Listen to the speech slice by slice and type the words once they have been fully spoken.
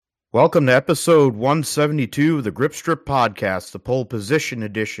Welcome to episode 172 of the Grip Strip Podcast, the pole position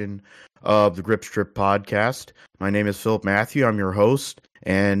edition of the Grip Strip Podcast. My name is Philip Matthew. I'm your host,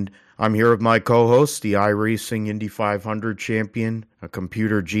 and I'm here with my co-host, the iRacing Indy 500 champion, a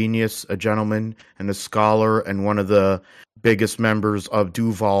computer genius, a gentleman, and a scholar, and one of the biggest members of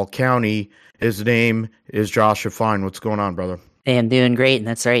Duval County. His name is Josh Fine. What's going on, brother? Hey, I'm doing great, and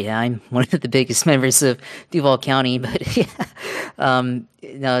that's right. I'm one of the biggest members of Duval County, but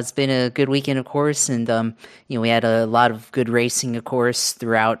it's been a good weekend, of course, and we had a lot of good racing, of course,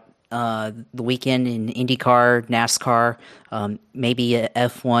 throughout the weekend in IndyCar, NASCAR, maybe a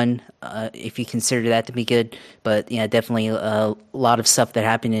F1, if you consider that to be good, but yeah, definitely a lot of stuff that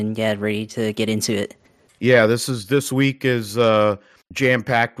happened, and yeah, ready to get into it. Yeah, this week is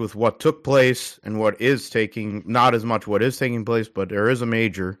jam-packed with what took place and not as much what is taking place, but there is a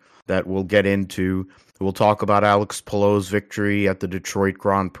major that we'll get into. We'll talk about Alex Palou's victory at the Detroit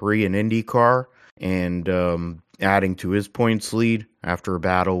Grand Prix in IndyCar and adding to his points lead after a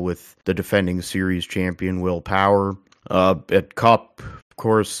battle with the defending series champion Will Power. At Cup, of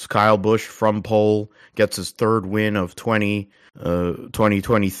course, Kyle Busch from pole gets his third win of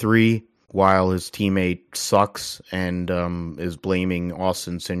 2023. While his teammate sucks and is blaming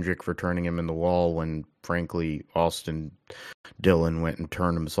Austin Cindric for turning him in the wall when, frankly, Austin Dillon went and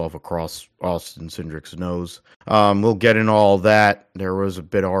turned himself across Austin Cindric's nose. We'll get into all that. There was a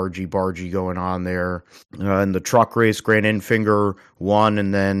bit of argy-bargy going on there. In the truck race, Grant Enfinger won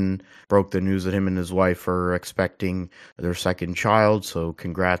and then broke the news that him and his wife are expecting their second child, so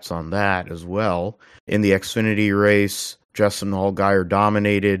congrats on that as well. In the XFinity race, Justin Allgaier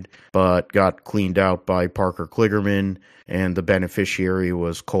dominated, but got cleaned out by Parker Kligerman, and the beneficiary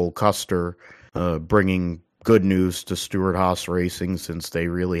was Cole Custer, bringing good news to Stewart-Haas Racing since they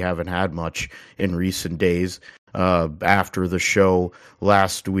really haven't had much in recent days. After the show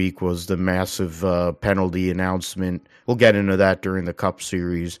last week was the massive penalty announcement. We'll get into that during the Cup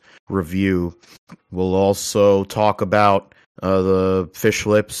Series review. We'll also talk about the Fish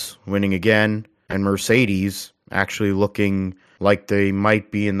Lips winning again, and Mercedes actually looking like they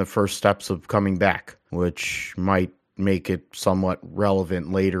might be in the first steps of coming back, which might make it somewhat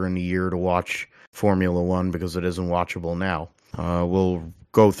relevant later in the year to watch Formula One because it isn't watchable now. We'll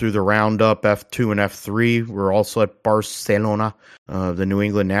go through the roundup, F2 and F3. We're also at Barcelona. The New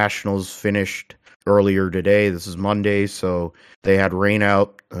England Nationals finished earlier today. This is Monday, so they had rain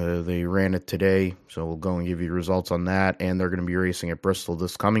out. They ran it today, so we'll go and give you results on that. And they're going to be racing at Bristol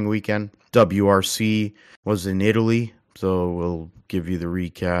this coming weekend. WRC was in Italy, so we'll give you the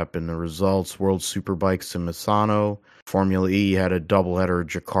recap and the results. World Superbikes in Misano. Formula E had a doubleheader at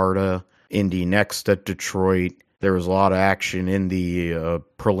Jakarta. Indy NXT at Detroit. There was a lot of action in the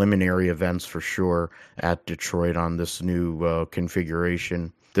preliminary events for sure at Detroit on this new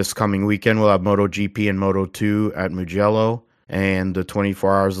configuration. This coming weekend, we'll have MotoGP and Moto2 at Mugello and the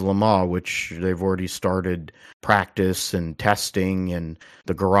 24 Hours of Le Mans, which they've already started practice and testing, and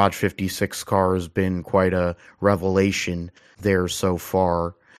the Garage 56 car has been quite a revelation there so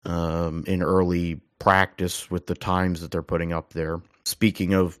far in early practice with the times that they're putting up there.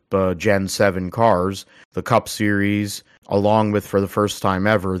 Speaking of Gen 7 cars, the Cup Series, along with, for the first time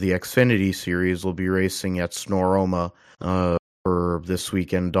ever, the XFinity Series will be racing at Snoreoma for this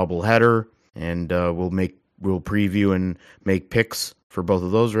weekend doubleheader, and we'll preview and make picks for both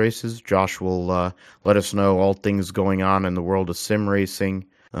of those races. Josh will let us know all things going on in the world of sim racing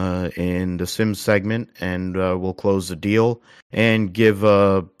in the sim segment, and we'll close the deal and give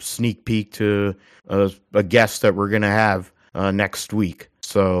a sneak peek to a guest that we're going to have next week.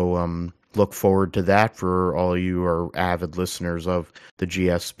 So look forward to that for all you who are avid listeners of the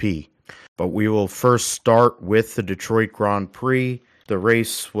GSP. But we will first start with the Detroit Grand Prix. The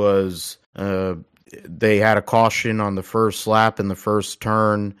race was, they had a caution on the first lap in the first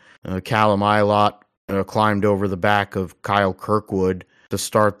turn. Callum Ilott climbed over the back of Kyle Kirkwood to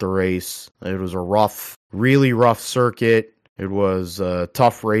start the race. It was a really rough circuit. It was a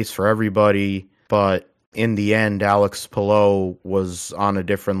tough race for everybody, but in the end, Alex Palou was on a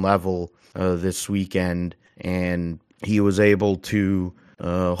different level this weekend, and he was able to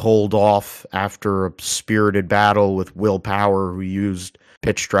hold off after a spirited battle with Will Power, who used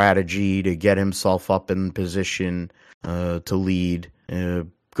pit strategy to get himself up in position to lead,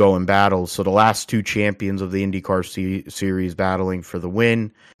 go in battle. So the last two champions of the IndyCar series battling for the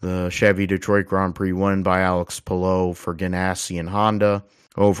win. The Chevy Detroit Grand Prix won by Alex Palou for Ganassi and Honda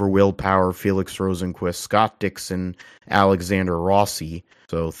over Will Power, Felix Rosenqvist, Scott Dixon, Alexander Rossi.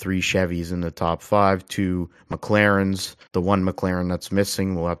 So 3 Chevys in the top 5, 2 McLarens. The one McLaren that's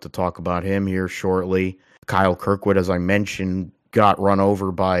missing, we'll have to talk about him here shortly. Kyle Kirkwood, as I mentioned, got run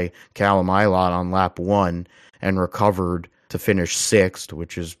over by Callum Ilott on lap 1 and recovered to finish 6th,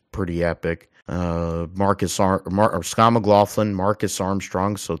 which is pretty epic. Scott McLaughlin, Marcus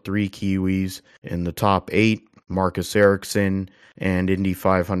Armstrong, so 3 Kiwis in the top 8. Marcus Ericsson and Indy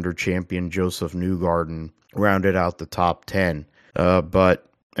 500 champion Joseph Newgarden rounded out the top 10. But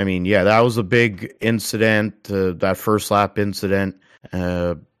I mean, yeah, that was a big incident. That first lap incident.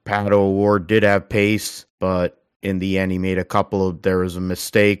 Pato O'Ward did have pace, but in the end, there was a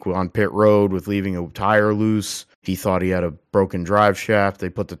mistake on pit road with leaving a tire loose. He thought he had a broken drive shaft. They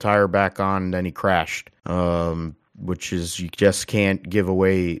put the tire back on, and then he crashed. Which is, you just can't give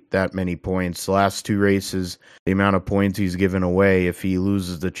away that many points. The last 2 races, the amount of points he's given away, if he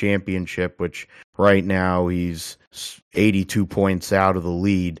loses the championship, which right now he's 82 points out of the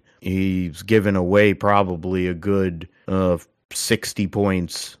lead, he's given away probably a good 60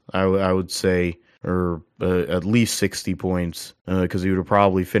 points, I would say, or at least 60 points, because he would have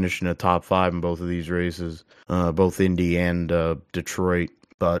probably finished in the top 5 in both of these races, both Indy and Detroit.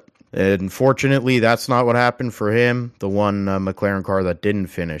 But unfortunately, that's not what happened for him, the one McLaren car that didn't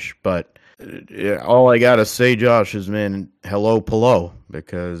finish. But all I got to say, Josh, is, man, hello, Palou,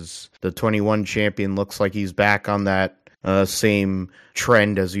 because the 21 champion looks like he's back on that same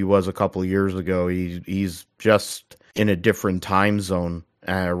trend as he was a couple of years ago. He's just in a different time zone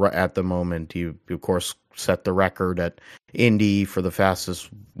at the moment. He, of course, set the record at Indy for the fastest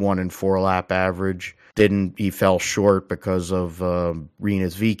 1 and 4 lap average. He fell short because of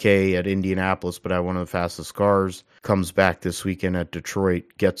Renus VK at Indianapolis, but had one of the fastest cars. Comes back this weekend at Detroit,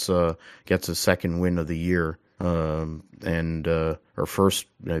 gets a second win of the year, or first,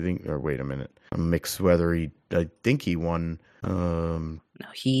 I think. Or wait a minute, mixed whether I think he won. No,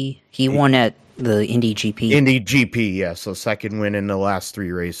 he won at the Indy GP. Indy GP, yeah. So second win in the last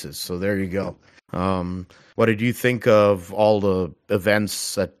 3 races. So there you go. What did you think of all the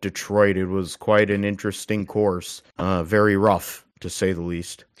events at Detroit? It was quite an interesting course. Very rough, to say the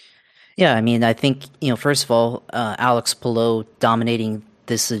least. Yeah, I mean, I think, first of all, Alex Palou dominating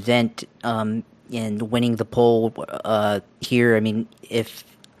this event and winning the pole here. I mean, if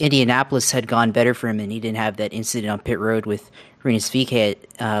Indianapolis had gone better for him and he didn't have that incident on pit road with Renus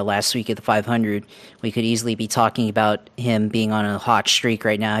VK last week at the 500, we could easily be talking about him being on a hot streak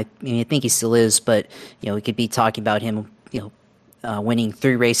right now. I mean, I think he still is, but we could be talking about him, winning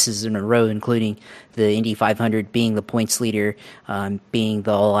 3 races in a row, including the Indy 500, being the points leader, being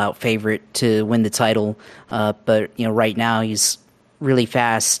the all-out favorite to win the title. But right now he's really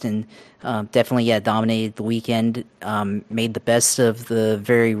fast and definitely, dominated the weekend. Made the best of the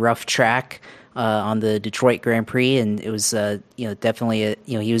very rough track on the Detroit Grand Prix, and it was definitely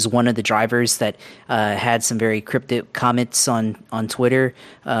he was one of the drivers that had some very cryptic comments on Twitter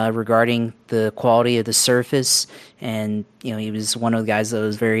regarding the quality of the surface, and he was one of the guys that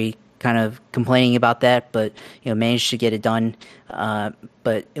was very kind of complaining about that, but managed to get it done.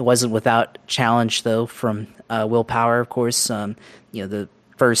 But it wasn't without challenge though from Will Power, of course. The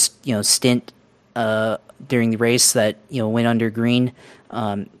first stint during the race that went under green.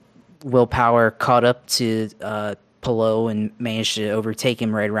 Will Power caught up to Palou and managed to overtake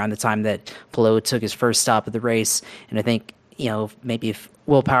him right around the time that Palou took his first stop of the race. And I think, maybe if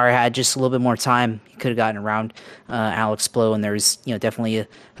Will Power had just a little bit more time, he could have gotten around Alex Palou. And there was, definitely a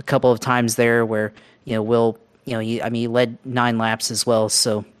couple of times there where, Will, he led 9 laps as well.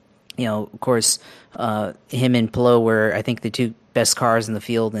 So, of course, him and Palou were, I think, the 2 best cars in the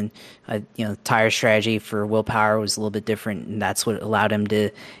field, and tire strategy for Will Power was a little bit different, and that's what allowed him to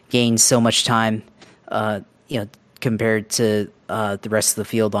gain so much time, compared to the rest of the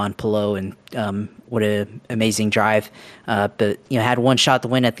field on Palou. And what an amazing drive! But had one shot to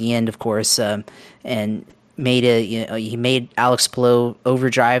win at the end, of course, and made he made Alex Palou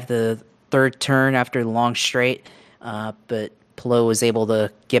overdrive the 3rd turn after the long straight, but Palou was able to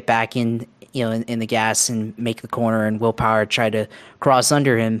get back in the gas and make the corner, and Will Power tried to cross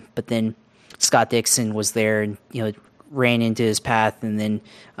under him, but then Scott Dixon was there and ran into his path, and then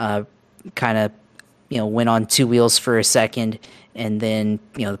kind of went on 2 wheels for a second, and then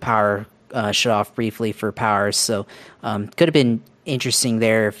the power shut off briefly for Power. So could have been interesting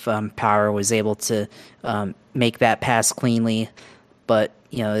there if Power was able to make that pass cleanly, but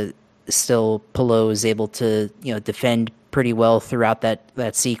still Palou was able to defend pretty well throughout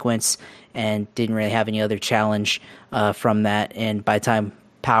that sequence, and didn't really have any other challenge from that. And by the time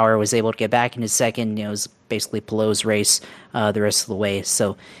Power was able to get back into second, it was basically Palou's race the rest of the way.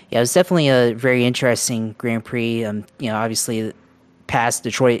 So yeah, it was definitely a very interesting Grand Prix. Obviously past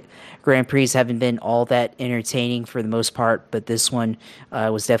Detroit Grand Prix haven't been all that entertaining for the most part, but this one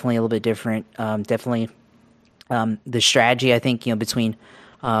was definitely a little bit different. Definitely The strategy, I think, between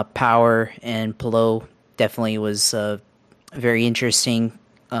Power and Palou definitely was very interesting.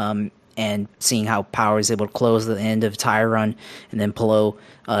 And seeing how Power is able to close the end of tire run, and then Palou,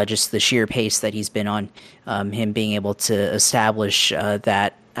 just the sheer pace that he's been on, him being able to establish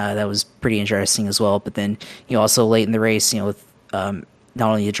that was pretty interesting as well. But then also late in the race, with not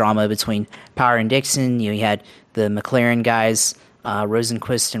only the drama between Power and Dixon, you had the McLaren guys,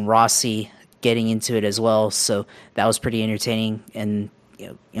 Rosenquist and Rossi getting into it as well. So that was pretty entertaining, and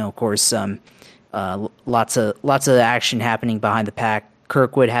of course, lots of action happening behind the pack.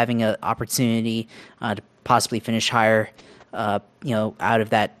 Kirkwood having an opportunity to possibly finish higher, out of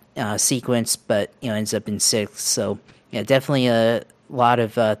that sequence, but ends up in sixth. So definitely a lot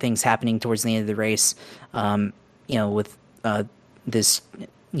of things happening towards the end of the race. With this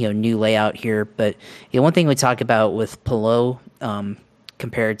new layout here, but one thing we talk about with Palou,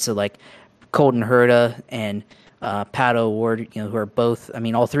 compared to like Colton Herta and Pato O'Ward, who are both,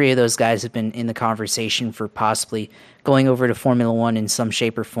 all three of those guys have been in the conversation for possibly going over to Formula One in some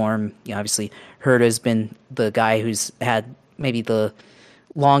shape or form. Obviously, Herta's been the guy who's had maybe the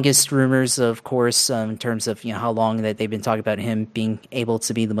longest rumors, of course, in terms of how long that they've been talking about him being able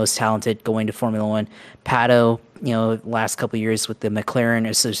to be the most talented going to Formula One. Pato, last couple of years with the McLaren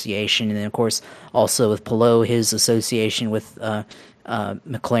Association, and then of course also with Palou, his association with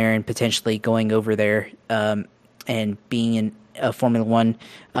McLaren potentially going over there and being in a Formula One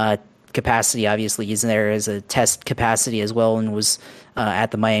capacity. Obviously, he's there as a test capacity as well, and was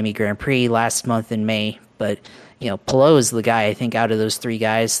at the Miami Grand Prix last month in May. But Palou is the guy, I think, out of those three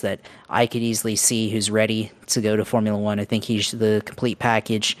guys that I could easily see who's ready to go to Formula One. I think he's the complete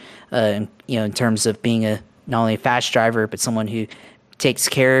package, in terms of being not only a fast driver, but someone who takes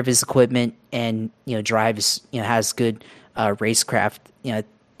care of his equipment and drives, has good racecraft. I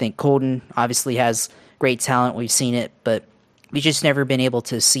think Colton obviously has great talent. We've seen it, but we've just never been able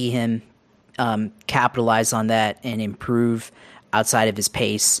to see him capitalize on that and improve outside of his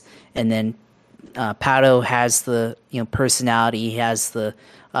pace. And then Pato has the personality, he has the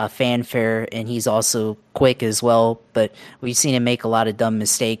fanfare, and he's also quick as well. But we've seen him make a lot of dumb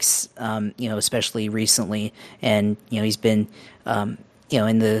mistakes, especially recently. And he's been in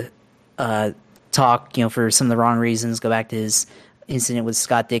the talk, for some of the wrong reasons. Go back to his incident with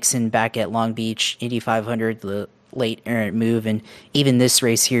Scott Dixon back at Long Beach, Indy 500, the late errant move. And even this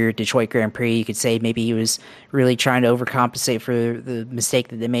race here, Detroit Grand Prix, you could say maybe he was really trying to overcompensate for the mistake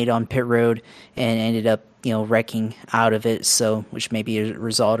that they made on pit road and ended up, wrecking out of it. So, which may be a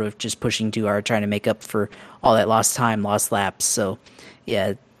result of just pushing too hard, trying to make up for all that lost time, lost laps. So,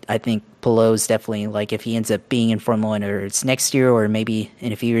 yeah, I think Palou's definitely, like, if he ends up being in Formula One, or it's next year or maybe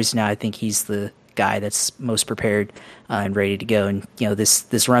in a few years now, I think he's the guy that's most prepared and ready to go. And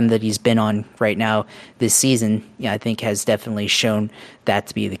this run that he's been on right now this season, I think has definitely shown that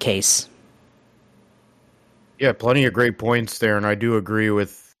to be the case. Yeah, plenty of great points there, and I do agree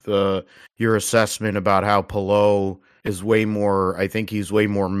with your assessment about how Palou is way more. I think he's way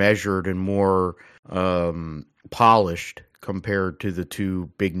more measured and more polished compared to the two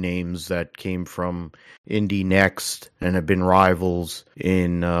big names that came from Indy NXT and have been rivals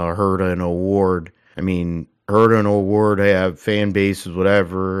in Herta and O'Ward. Herta and O'Ward have fan bases,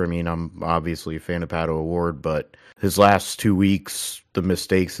 whatever. I'm obviously a fan of Pato O'Ward, but his last 2 weeks, the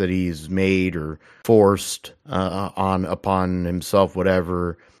mistakes that he's made or forced upon himself,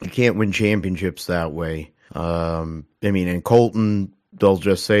 whatever, you can't win championships that way. And Colton, they'll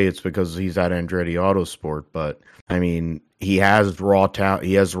just say it's because he's at Andretti Autosport, but he has raw talent.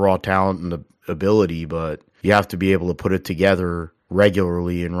 He has raw talent and the ability, but you have to be able to put it together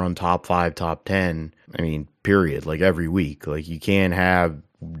regularly and run top 5, top 10. Period. Like every week. Like you can't have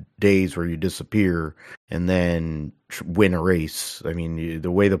days where you disappear and then win a race.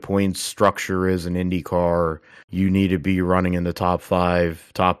 The way the points structure is in IndyCar, you need to be running in the top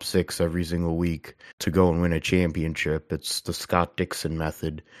 5, top 6 every single week to go and win a championship. It's the Scott Dixon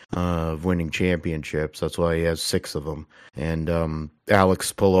method of winning championships. That's why he has 6 of them. And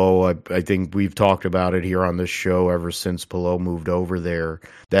Alex Palou, I think we've talked about it here on this show ever since Palou moved over there,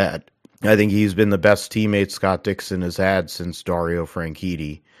 that I think he's been the best teammate Scott Dixon has had since Dario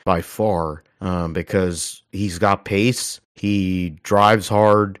Franchitti by far, because he's got pace, he drives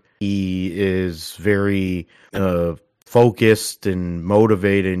hard, he is very focused and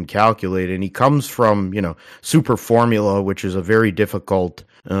motivated and calculated, and he comes from, Super Formula, which is a very difficult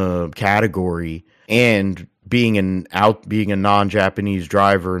category, and being a non-Japanese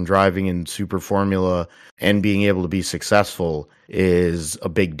driver and driving in Super Formula and being able to be successful is a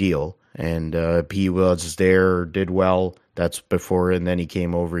big deal. And he was there, did well That's before, and then he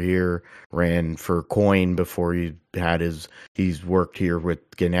came over here, ran for Coin before he's worked here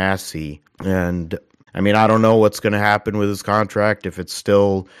with Ganassi. And I mean, I don't know what's going to happen with his contract, if it's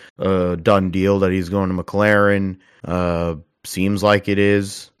still a done deal that he's going to McLaren. Seems like it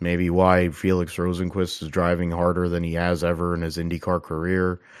is. Maybe why Felix Rosenqvist is driving harder than he has ever in his IndyCar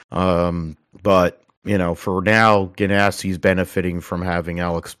career. But, you know, for now, Ganassi's benefiting from having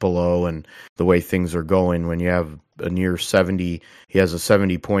Alex Palou and the way things are going. When you have a near 70, he has a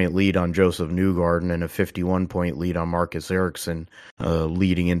 70-point lead on Joseph Newgarden and a 51-point lead on Marcus Ericsson,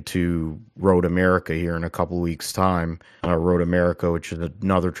 leading into Road America here in a couple weeks' time. Road America, which is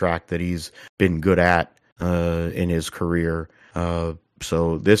another track that he's been good at in his career.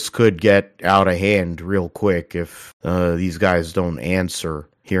 So this could get out of hand real quick if these guys don't answer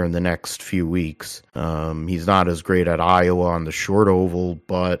here in the next few weeks. He's not as great at Iowa on the short oval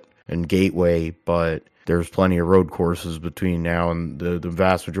and Gateway, but there's plenty of road courses between now and the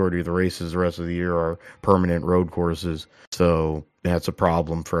vast majority of the races the rest of the year are permanent road courses. So that's a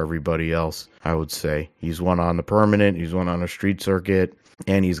problem for everybody else, I would say. He's won on the permanent, he's won on a street circuit,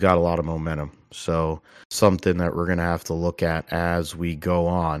 and he's got a lot of momentum. So something that we're going to have to look at as we go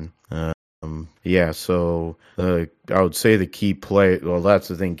on. So I would say the key play, well, that's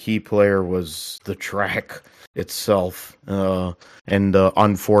the thing, key player was the track itself, and the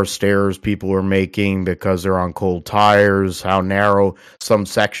unforced errors people were making because they're on cold tires, how narrow some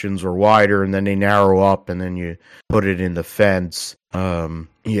sections were wider, and then they narrow up, and then you put it in the fence.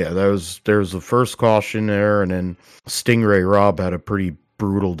 There's the first caution there, and then Stingray Rob had a pretty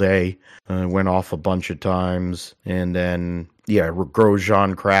brutal day, went off a bunch of times, and then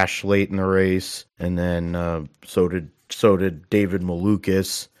Grosjean crashed late in the race, and then so did David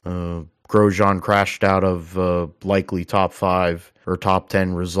Malukas. Grosjean crashed out of likely top 5 or top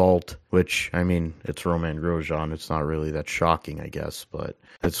 10 result, which, I mean, it's Romain Grosjean. It's not really that shocking, I guess, but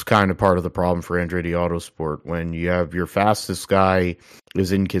it's kind of part of the problem for Andretti Autosport. When you have your fastest guy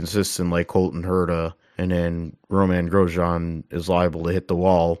is inconsistent like Colton Herta, and then Romain Grosjean is liable to hit the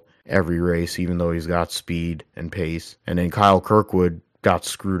wall every race, even though he's got speed and pace. And then Kyle Kirkwood got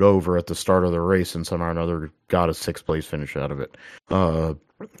screwed over at the start of the race and somehow or another got a 6th place finish out of it.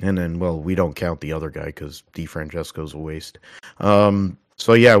 And then, well, we don't count the other guy because DeFrancesco's a waste.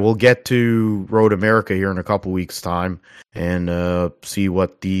 We'll get to Road America here in a couple weeks' time and see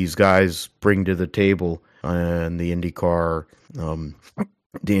what these guys bring to the table in the IndyCar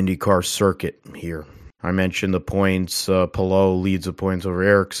circuit here. I mentioned the points. Palou leads the points over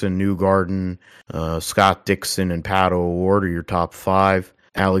Ericsson, Newgarden, Scott Dixon, and Pato O'Ward are your top 5.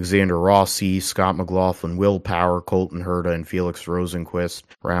 Alexander Rossi, Scott McLaughlin, Will Power, Colton Herta, and Felix Rosenqvist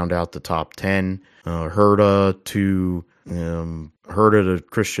round out the top 10. Herta to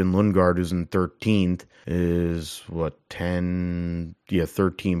Christian Lundgaard, who's in 13th, is 13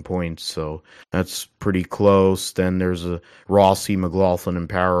 points, so that's pretty close. Then there's a Rossi, McLaughlin, and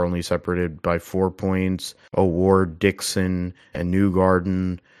Power only separated by 4 points. O'Ward, Dixon, and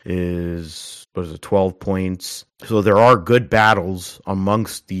Newgarden is 12 points. So there are good battles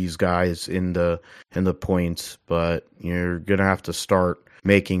amongst these guys in the points, but you're gonna have to start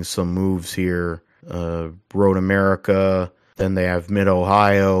making some moves here. Road America, then they have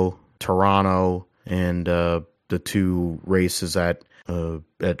Mid-Ohio, Toronto, and the 2 races at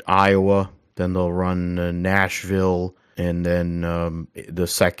Iowa. Then they'll run Nashville, and then the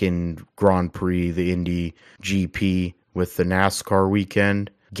second Grand Prix, the Indy GP, with the NASCAR weekend,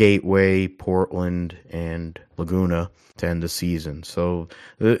 Gateway, Portland, and Laguna to end the season. So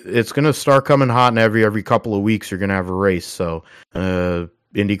it's going to start coming hot, and every couple of weeks you're going to have a race. So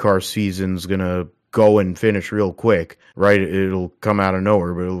IndyCar season's going to go and finish real quick, right? It'll come out of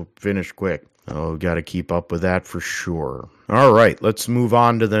nowhere, but it'll finish quick. Got to keep up with that for sure. All right, let's move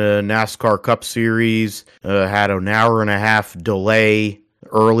on to the NASCAR Cup Series. Had an hour and a half delay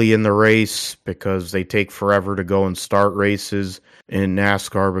early in the race because they take forever to go and start races in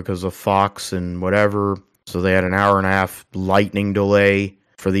NASCAR because of Fox and whatever. So they had an hour and a half lightning delay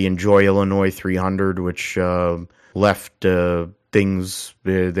for the Enjoy Illinois 300, which left things,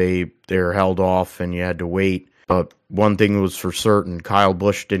 they're held off and you had to wait. But one thing was for certain, Kyle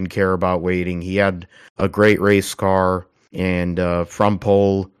Busch didn't care about waiting. He had a great race car, and from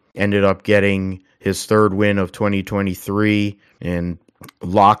pole ended up getting his 3rd win of 2023, and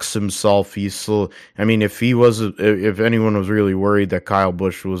locks himself. He's still, I mean, if anyone was really worried that Kyle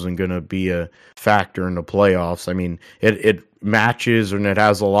Busch wasn't going to be a factor in the playoffs, I mean, it matches and it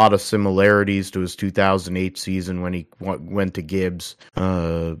has a lot of similarities to his 2008 season when he went to Gibbs,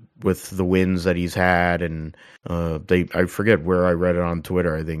 with the wins that he's had. And, I forget where I read it on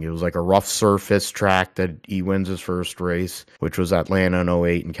Twitter. I think it was like a rough surface track that he wins his first race, which was Atlanta in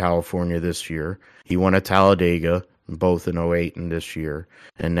 08 and California this year. He won at Talladega, both in 08 and this year,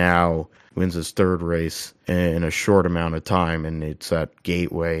 and now wins his third race in a short amount of time, and it's at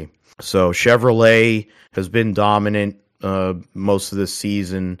Gateway. So Chevrolet has been dominant most of this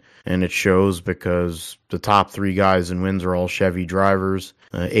season, and it shows because the top three guys in wins are all Chevy drivers.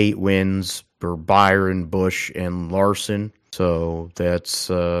 8 wins for Byron, Busch, and Larson. So that's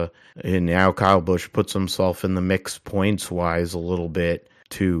and now Kyle Busch puts himself in the mix points wise a little bit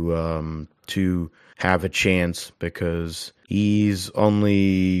to have a chance, because he's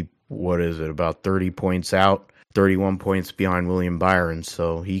only, about 30 points out, 31 points behind William Byron,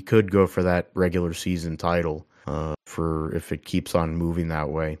 so he could go for that regular season title for if it keeps on moving that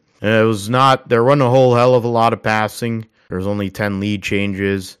way. There wasn't a whole hell of a lot of passing. There's only 10 lead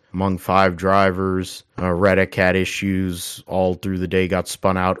changes among 5 drivers. Reddick had issues all through the day, got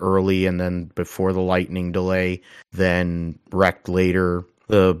spun out early, and then before the lightning delay, then wrecked later.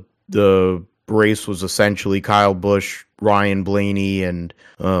 The race was essentially Kyle Busch, Ryan Blaney, and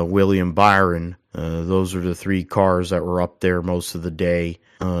William Byron. Those are the 3 cars that were up there most of the day.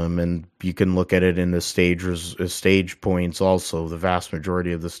 And you can look at it in the stage points also. The vast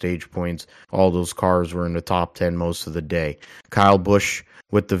majority of the stage points, all those cars were in the top 10 most of the day. Kyle Busch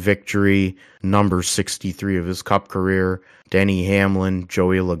with the victory, number 63 of his Cup career. Denny Hamlin,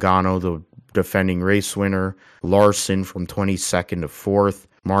 Joey Logano, the defending race winner. Larson from 22nd to 4th.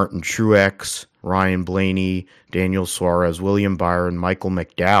 Martin Truex, Ryan Blaney, Daniel Suarez, William Byron, Michael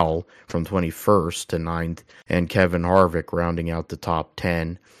McDowell from 21st to 9th, and Kevin Harvick rounding out the top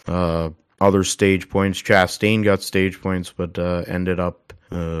 10. Other stage points, Chastain got stage points, but ended up,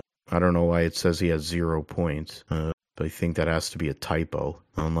 I don't know why it says he has 0 points. But I think that has to be a typo,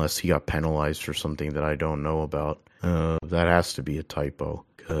 unless he got penalized for something that I don't know about. That has to be a typo,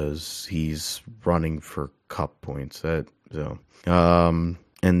 because he's running for Cup points.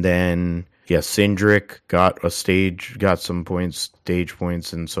 And then, Cindric got some points, stage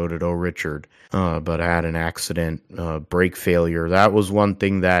points, and so did Richard, but had an accident, brake failure. That was one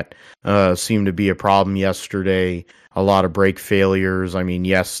thing that seemed to be a problem yesterday. A lot of brake failures. I mean,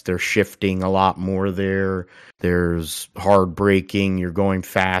 yes, they're shifting a lot more there. There's hard braking. You're going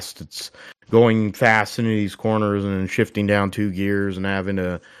fast. It's going fast into these corners and then shifting down 2 gears and having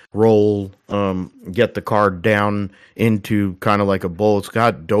to roll, get the car down into kind of like a bowl. It's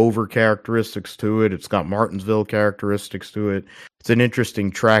got Dover characteristics to it. It's got Martinsville characteristics to it. It's an interesting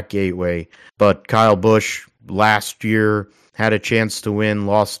track gateway. But Kyle Busch last year had a chance to win,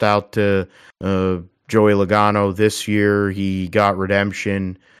 lost out to Joey Logano. This year he got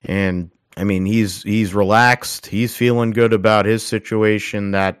redemption, and I mean, he's relaxed. He's feeling good about his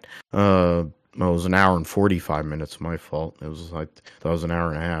situation. That it was an hour and 45 minutes. My fault. It was like that was an hour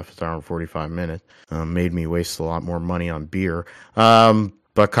and a half. It's an hour and 45 minutes. Made me waste a lot more money on beer.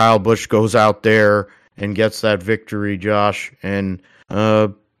 But Kyle Busch goes out there and gets that victory, Josh. And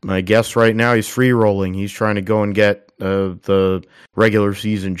I guess right now he's free rolling. He's trying to go and get the regular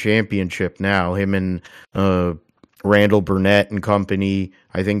season championship now. Him and Randall Burnett and company.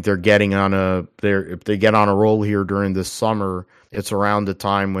 I think they're getting if they get on a roll here during this summer, it's around the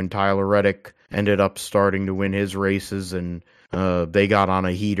time when Tyler Reddick ended up starting to win his races, and they got on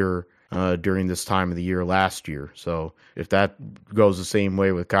a heater during this time of the year last year. So if that goes the same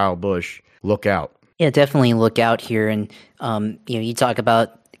way with Kyle Busch, look out. Yeah, definitely look out here. And you talk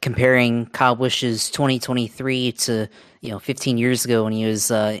about comparing Kyle Busch's 2023 to 15 years ago when he was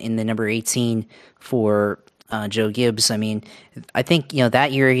in the number 18 for Joe Gibbs. I mean, I think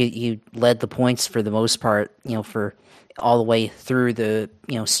that year he led the points for the most part. For all the way through the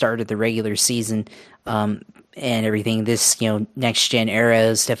start of the regular season and everything. This next gen era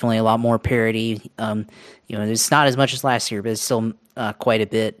is definitely a lot more parity. It's not as much as last year, but it's still quite a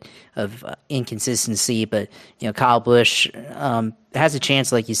bit of inconsistency. But Kyle Busch has a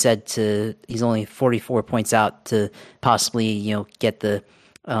chance, like you said, he's only 44 points out to possibly get the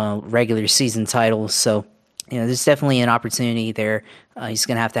regular season title. So there's definitely an opportunity there. He's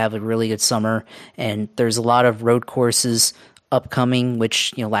going to have a really good summer, and there's a lot of road courses upcoming,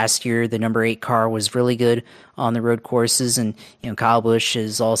 which, last year the number 8 car was really good on the road courses, and, Kyle Busch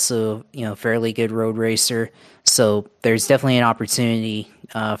is also, a fairly good road racer. So there's definitely an opportunity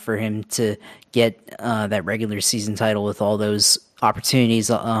for him to get that regular season title with all those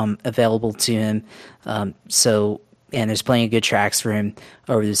opportunities available to him. So, and there's plenty of good tracks for him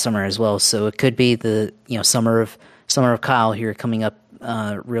over the summer as well. So it could be the summer of Kyle here coming up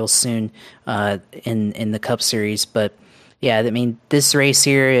real soon in the Cup Series. But yeah, I mean, this race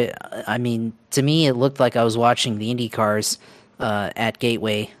here, I mean, to me, it looked like I was watching the Indy cars at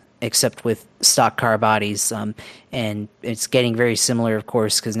Gateway, except with stock car bodies. And it's getting very similar, of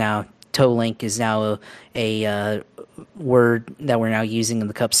course, because now toe link is now a word that we're now using in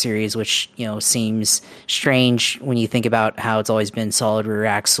the Cup Series, which seems strange when you think about how it's always been solid rear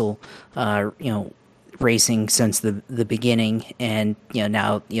axle, racing since the beginning, and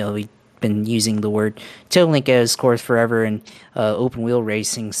now we've been using the word toe link as, of course, forever in open wheel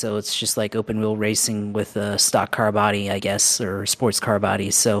racing. So it's just like open wheel racing with a stock car body, I guess, or sports car body.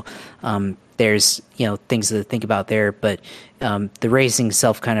 So there's things to think about there, but the racing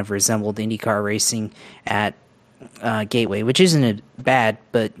itself kind of resembled IndyCar racing at Gateway, which isn't bad,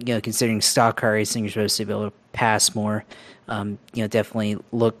 but considering stock car racing, you're supposed to be able to pass more. Definitely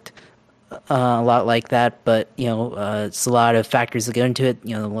looked a lot like that, but it's a lot of factors that go into it.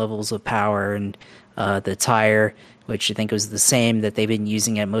 The levels of power and the tire, which I think was the same that they've been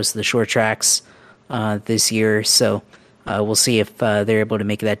using at most of the short tracks this year. So we'll see if they're able to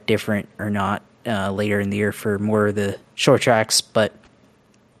make that different or not later in the year for more of the short tracks. But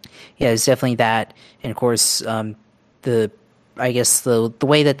yeah, it's definitely that. And of course, the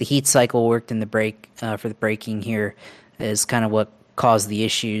way that the heat cycle worked in the brake for the braking here is kind of what caused the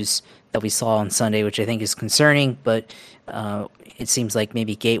issues that we saw on Sunday, which I think is concerning. But it seems like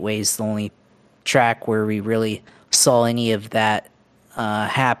maybe Gateway is the only track where we really saw any of that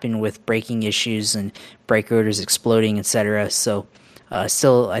happen with braking issues and brake rotors exploding, etc. So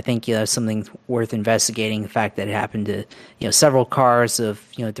still, I think something worth investigating. The fact that it happened to several cars of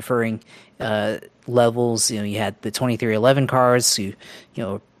differing levels. You had the 2311 cars who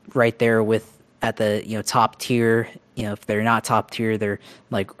right there with at the top tier. If they're not top tier, they're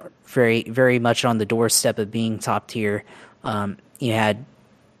like very, very much on the doorstep of being top tier. You had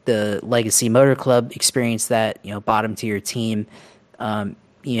the Legacy Motor Club experience that, bottom tier team.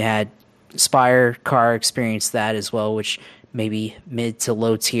 You had Spire Car experience that as well, which maybe mid to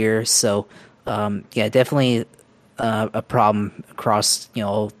low tier. So, definitely a problem across,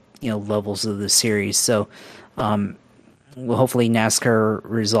 all, levels of the series. So, well, hopefully NASCAR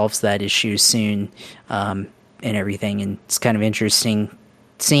resolves that issue soon, and everything. And it's kind of interesting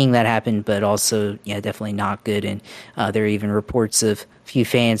seeing that happen, but also, definitely not good. And there are even reports of a few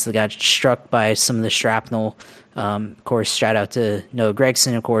fans that got struck by some of the shrapnel. Of course, shout out to Noah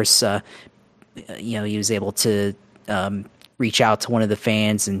Gregson. Of course, he was able to reach out to one of the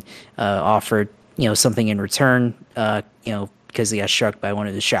fans and offered, something in return, because he got struck by one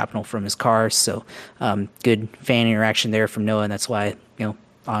of the shrapnel from his car. So good fan interaction there from Noah, and that's why,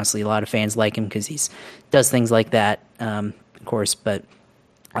 honestly, a lot of fans like him because he does things like that, of course. But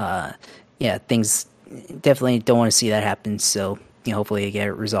things definitely don't want to see that happen. So hopefully they get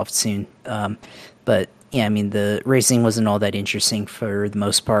it resolved soon. But yeah, I mean, the racing wasn't all that interesting for the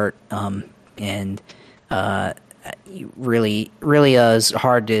most part, and really is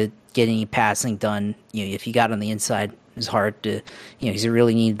hard to get any passing done. If you got on the inside, it's hard to, because you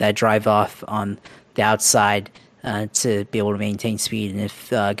really need that drive off on the outside to be able to maintain speed. And if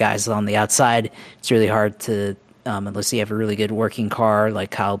guys on the outside, it's really hard to, unless you have a really good working car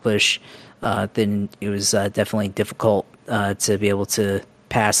like Kyle Busch, then it was definitely difficult to be able to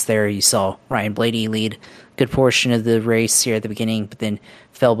pass there. You saw Ryan Blaney lead a good portion of the race here at the beginning, but then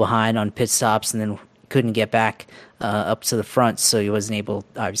fell behind on pit stops and then couldn't get back up to the front, so he wasn't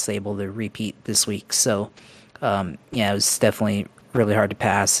obviously able to repeat this week. So it was definitely really hard to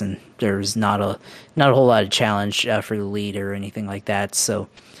pass, and there was not a whole lot of challenge for the lead or anything like that. So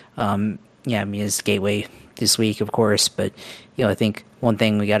I mean, it's Gateway this week, of course, but I think one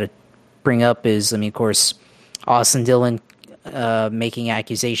thing we got to bring up is, of course, Austin Dillon making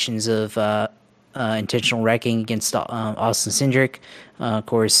accusations of intentional wrecking against Austin Cindric. Of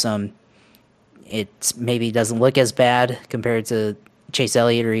course, it maybe doesn't look as bad compared to Chase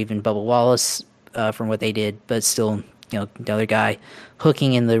Elliott or even Bubba Wallace from what they did, but still, the other guy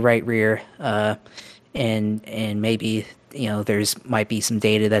hooking in the right rear, and maybe might be some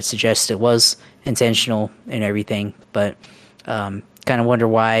data that suggests it was intentional and everything, but kind of wonder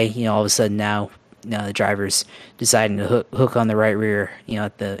why all of a sudden now the driver's deciding to hook on the right rear,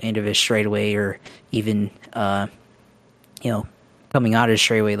 at the end of his straightaway, or even coming out of the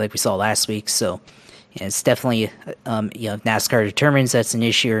straightaway like we saw last week. So it's definitely if NASCAR determines that's an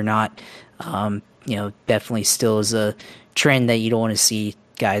issue or not, definitely still is a trend that you don't want to see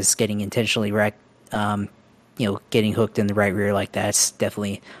guys getting intentionally wrecked, getting hooked in the right rear like that's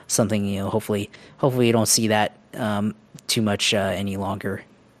definitely something, hopefully you don't see that too much any longer.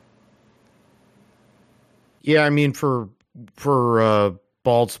 Yeah, I mean, for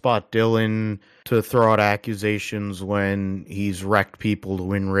Bald Spot Dylan to throw out accusations when he's wrecked people to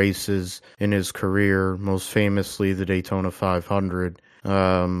win races in his career, most famously the Daytona 500.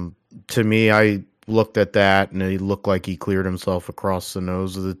 To me, I looked at that and it looked like he cleared himself across the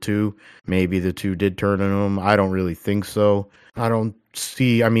nose of the two. Maybe the two did turn on him. I don't really think so. I don't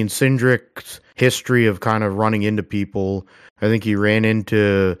see, I mean, Cindric's history of kind of running into people. I think he ran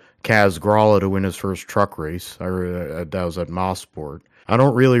into Kaz Gralla to win his first truck race. That was at Mosport. I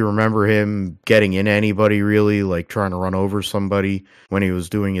don't really remember him getting in anybody really, like trying to run over somebody when he was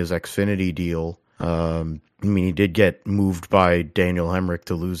doing his Xfinity deal. I mean, he did get moved by Daniel Hemrick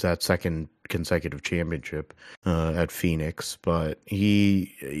to lose that second consecutive championship at Phoenix, but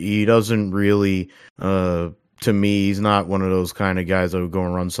he doesn't really, to me, he's not one of those kind of guys that would go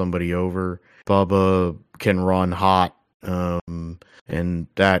and run somebody over. Bubba can run hot, and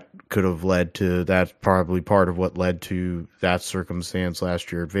that could have led to, that's probably part of what led to that circumstance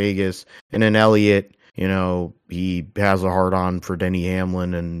last year at Vegas. And then Elliott, he has a hard-on for Denny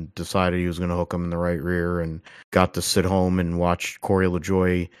Hamlin and decided he was going to hook him in the right rear and got to sit home and watch Corey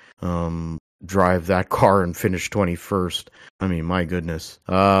LaJoie drive that car and finish 21st. I mean, my goodness.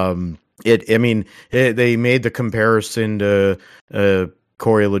 They made the comparison to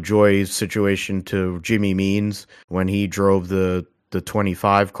Corey LaJoie's situation to Jimmy Means when he drove the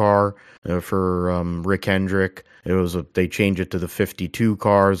 25 car for Rick Hendrick. They changed it to the 52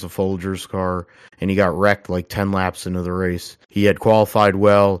 car, the Folgers car, and he got wrecked like 10 laps into the race. He had qualified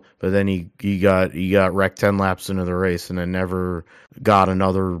well, but then he got wrecked 10 laps into the race and then never got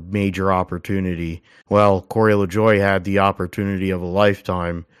another major opportunity. Well, Corey LaJoie had the opportunity of a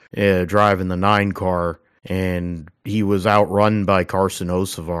lifetime driving the 9 car, and he was outrun by Carson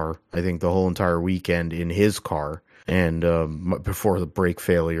Hocevar, I think, the whole entire weekend in his car, and before the brake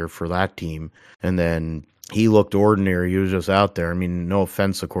failure for that team. And then he looked ordinary. He was just out there. I mean, no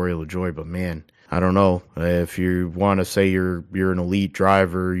offense to Corey LaJoie, but man, I don't know. If you want to say you're an elite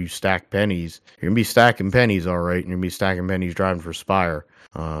driver, you stack pennies, you're going to be stacking pennies, all right, and you're going to be stacking pennies driving for Spire,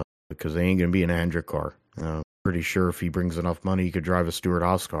 because they ain't going to be in a Hendrick car. Pretty sure if he brings enough money, he could drive a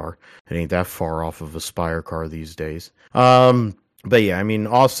Stewart-Haas car. It ain't that far off of a Spire car these days. But yeah, I mean,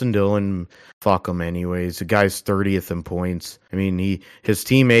 Austin Dillon, fuck him anyways. The guy's 30th in points. I mean, his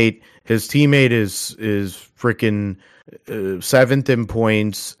teammate is freaking 7th in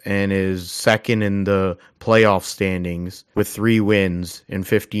points and is 2nd in the playoff standings with 3 wins in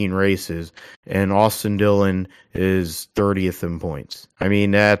 15 races. And Austin Dillon is 30th in points. I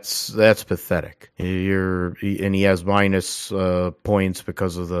mean, that's pathetic. And he has minus points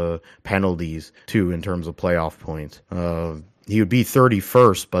because of the penalties too in terms of playoff points. He would be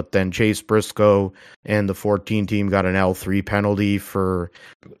 31st, but then Chase Briscoe and the 14 team got an L3 penalty for,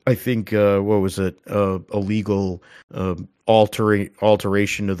 I think, illegal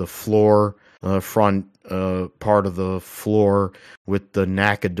alteration to the floor, front part of the floor with the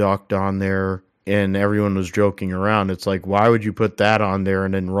NACA duct on there, and everyone was joking around. It's like, why would you put that on there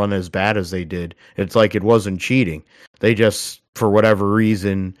and then run as bad as they did? It's like it wasn't cheating. They just, for whatever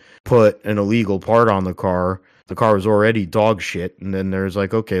reason, put an illegal part on the car. The car was already dog shit, and then there's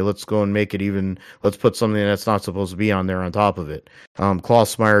like, okay, let's go and make it even, let's put something that's not supposed to be on there on top of it.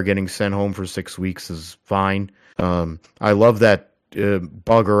 Klaus Meyer getting sent home for 6 weeks is fine. I love that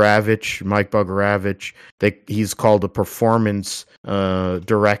Mike Bugaravich, he's called a performance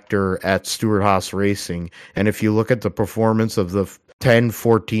director at Stewart-Haas Racing, and if you look at the performance of the 10,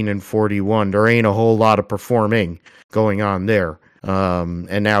 14, and 41, there ain't a whole lot of performing going on there.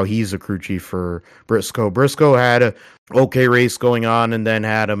 And now he's a crew chief for Briscoe. Briscoe had a okay race going on and then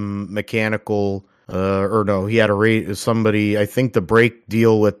had a mechanical, he had a race, somebody, I think the brake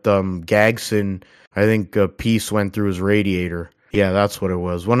deal with Gagson, I think a piece went through his radiator. Yeah, that's what it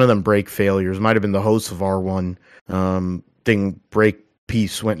was. One of them brake failures, might have been the Hocevar one, brake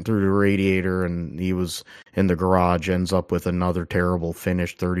piece went through the radiator and he was in the garage, ends up with another terrible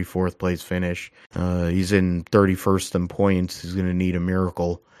finish, 34th place finish. He's in 31st in points. He's going to need a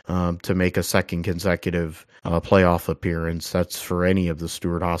miracle to make a second consecutive playoff appearance. That's for any of the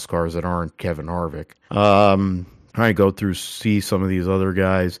Stewart-Haas cars that aren't Kevin Harvick. I go through, see some of these other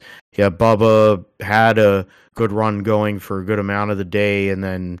guys. Yeah, Bubba had a good run going for a good amount of the day and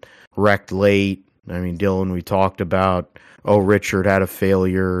then wrecked late. I mean, Dylan, we talked about. Richard had a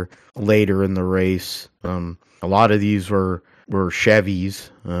failure later in the race. A lot of these were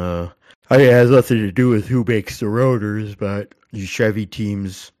Chevys. It has nothing to do with who makes the rotors, but Chevy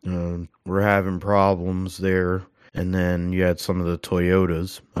teams were having problems there. And then you had some of the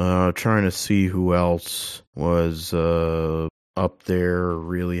Toyotas. Trying to see who else was up there,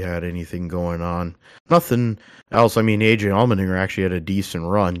 really had anything going on. Nothing else. I mean, AJ Allmendinger actually had a decent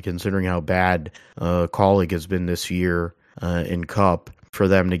run, considering how bad Kaulig has been this year in Cup. For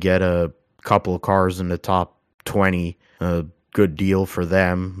them to get a couple of cars in the top 20, good deal for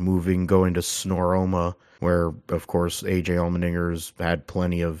them, going to Snoreoma, where, of course, A.J. Allmendinger's had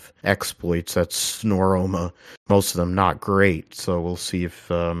plenty of exploits at Snoreoma, most of them not great, so we'll see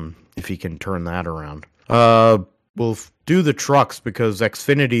if he can turn that around. We'll do the trucks, because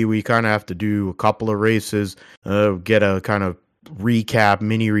XFinity, we kind of have to do a couple of races, get a kind of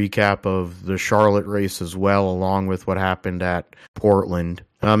mini recap of the Charlotte race as well, along with what happened at Portland.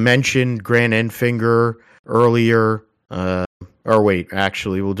 Mentioned Grant Enfinger earlier,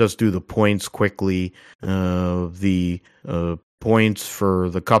 we'll just do the points quickly. The points for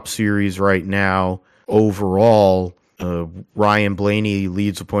the Cup Series right now, overall, Ryan Blaney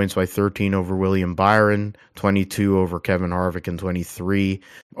leads the points by 13 over William Byron, 22 over Kevin Harvick, and 23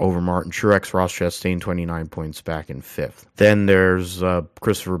 over Martin Truex. Ross Chastain, 29 points back in fifth. Then there's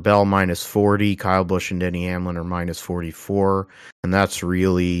Christopher Bell, minus 40. Kyle Busch and Denny Hamlin are minus 44. And that's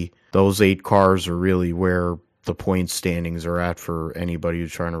really, those 8 cars are really where the point standings are at for anybody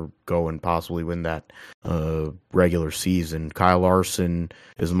who's trying to go and possibly win that regular season. Kyle Larson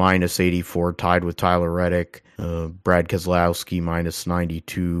is minus 84, tied with Tyler Reddick. Brad Keselowski minus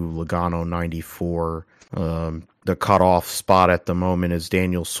 92, Logano 94. The cutoff spot at the moment is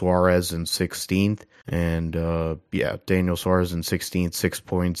Daniel Suarez in 16th. And Daniel Suarez in 16th, 6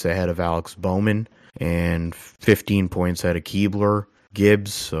 points ahead of Alex Bowman, and 15 points ahead of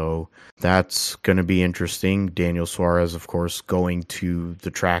Gibbs, so that's going to be interesting. Daniel Suarez, of course, going to the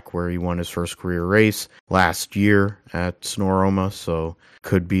track where he won his first career race last year at Snoreoma, so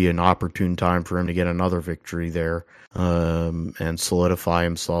could be an opportune time for him to get another victory there and solidify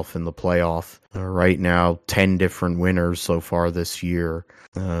himself in the playoff. Right now, 10 different winners so far this year.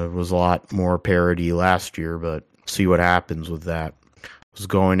 It was a lot more parity last year, but see what happens with that. Was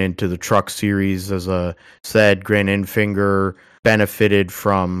going into the Truck Series, as I said, Grant Enfinger benefited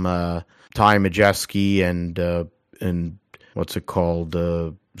from Ty Majeski and what's it called,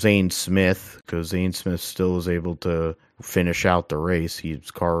 Zane Smith, because Zane Smith still was able to finish out the race.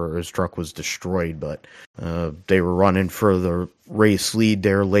 His truck was destroyed, but they were running for the race lead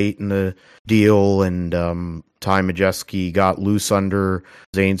there late in the deal, and Ty Majeski got loose under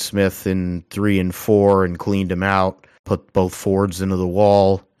Zane Smith in 3 and 4 and cleaned him out, put both Fords into the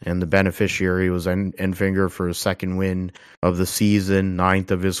wall, and the beneficiary was Enfinger for his second win of the season,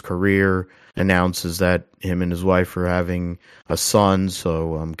 9th of his career. Announces that him and his wife are having a son,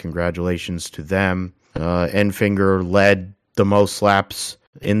 so congratulations to them. Enfinger led the most laps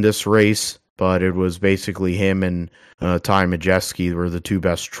in this race, but it was basically him and Ty Majeski were the two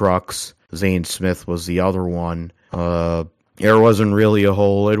best trucks. Zane Smith was the other one. There wasn't really a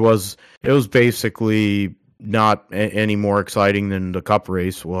hole. It was basically not any more exciting than the Cup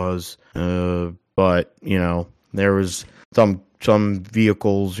race was. But, there was some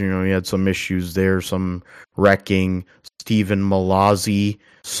vehicles, you had some issues there, some wrecking. Stephen Malazzi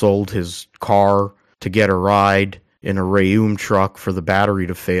sold his car to get a ride in a Rheum truck for the battery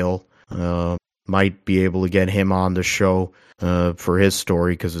to fail. Might be able to get him on the show for his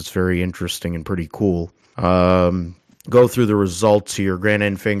story, because it's very interesting and pretty cool. Go through the results here. Grant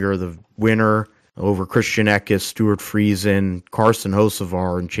Enfinger, the winner, over Christian Eckes, Stuart Friesen, Carson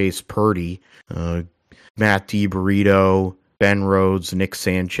Hocevar, and Chase Purdy. Matt DiBurrito, Ben Rhodes, Nick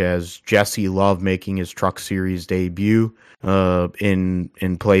Sanchez, Jesse Love making his Truck Series debut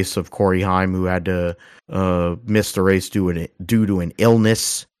in place of Corey Heim, who had to miss the race due to an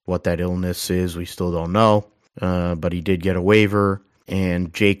illness. What that illness is, we still don't know, but he did get a waiver.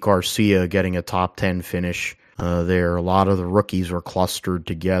 And Jake Garcia getting a top 10 finish there. A lot of the rookies were clustered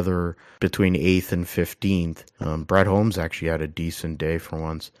together between 8th and 15th. Brett Holmes actually had a decent day for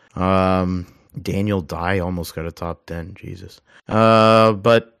once. Daniel Dye almost got a top 10. Jesus.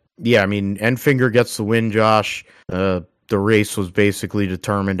 But yeah, Enfinger gets the win, Josh. The race was basically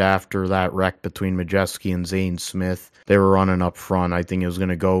determined after that wreck between Majeski and Zane Smith. They were running up front. I think it was going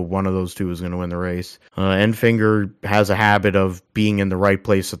to go, one of those two was going to win the race. Enfinger has a habit of being in the right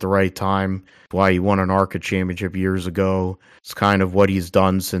place at the right time. Why he won an ARCA championship years ago. It's kind of what he's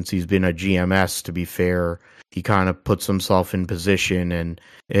done since he's been a GMS, to be fair. He kind of puts himself in position, and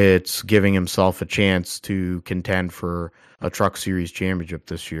it's giving himself a chance to contend for a Truck Series championship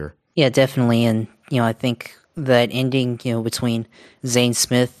this year. Yeah, definitely. And, I think that ending, between Zane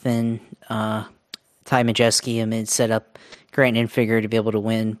Smith and Ty Majeski, it set up, Grant Enfinger to be able to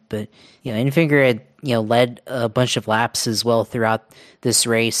win. But Enfinger had led a bunch of laps as well throughout this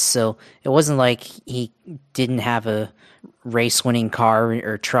race, so it wasn't like he didn't have a race-winning car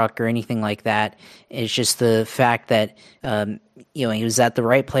or truck or anything like that. It's just the fact that he was at the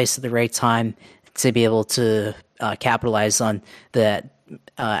right place at the right time to be able to capitalize on that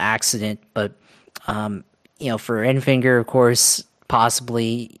accident. But for Enfinger, of course,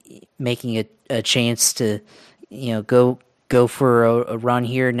 possibly making a chance to go for a run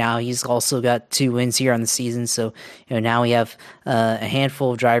here. Now he's also got 2 wins here on the season, so now we have a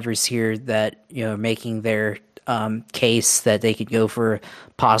handful of drivers here that are making their case that they could go for a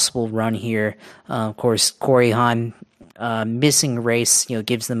possible run here. Of course, Corey Heim missing a race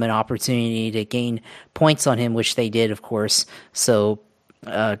gives them an opportunity to gain points on him, which they did, of course. So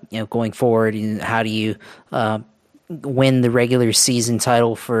going forward, how do you win the regular season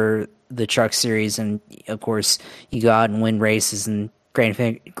title for the Truck Series? And of course, you go out and win races, and Grant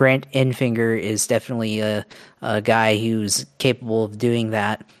Enfinger is definitely a guy who's capable of doing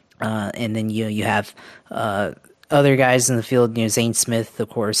that. And then you have other guys in the field. Zane Smith, of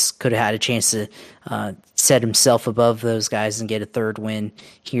course, could have had a chance to set himself above those guys and get a 3rd win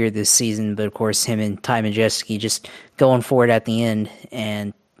here this season. But of course, him and Ty Majeski just going for it at the end.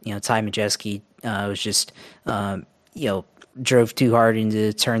 And Ty Majeski was just drove too hard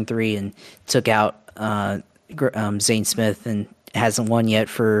into turn 3 and took out Zane Smith, and hasn't won yet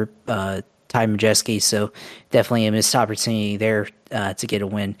for Ty Majeski, so definitely a missed opportunity there to get a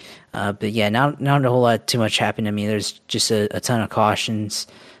win. But yeah, not a whole lot too much happened. I mean, there's just a ton of cautions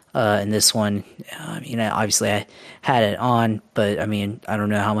in this one. Obviously I had it on, but I mean, I don't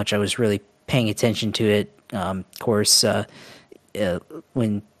know how much I was really paying attention to it. Of course,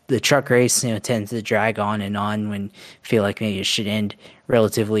 when the truck race, tends to drag on and on when you feel like maybe it should end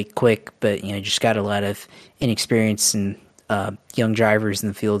relatively quick, but just got a lot of inexperience and young drivers in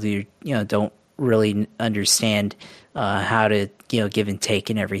the field who don't really understand how to give and take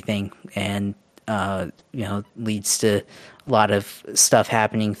and everything, and leads to a lot of stuff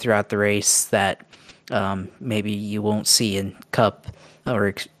happening throughout the race that maybe you won't see in Cup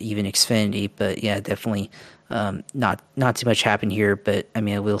or even Xfinity. But yeah, definitely not too much happened here. But I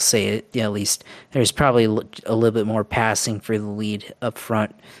mean, I will say it, at least there's probably a little bit more passing for the lead up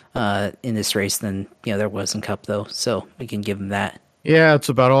front in this race than there was in Cup, though. So we can give them that. Yeah, it's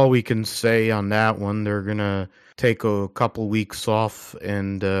about all we can say on that one. They're gonna take a couple weeks off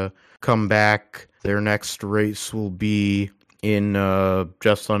and come back. Their next race will be in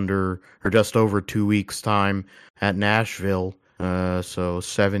just over 2 weeks' time at Nashville. So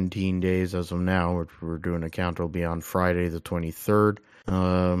 17 days as of now, which we're doing a count, will be on Friday the 23rd.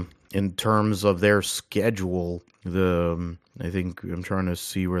 In terms of their schedule, I think I'm trying to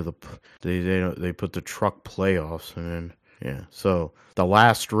see where they put the truck playoffs, and then yeah. So the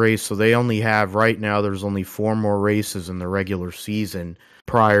last race, so they only have right now. There's only 4 more races in the regular season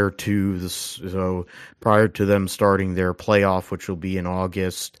prior to this. So prior to them starting their playoff, which will be in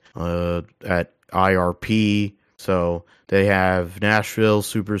August at IRP. So they have Nashville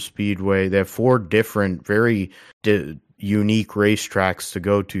Super Speedway. They have 4 different, very unique racetracks to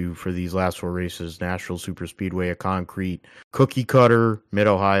go to for these last 4 races. Nashville Super Speedway, a concrete cookie cutter,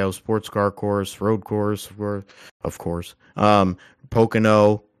 Mid-Ohio sports car course, road course, of course.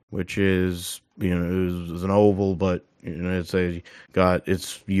 Pocono, which is, is an oval, but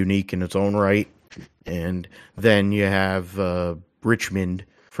it's unique in its own right. And then you have Richmond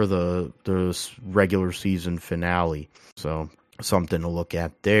for the regular season finale. So something to look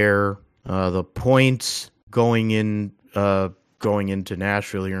at there. The points going into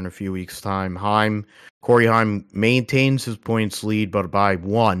Nashville here in a few weeks' time. Corey Heim maintains his points lead, but by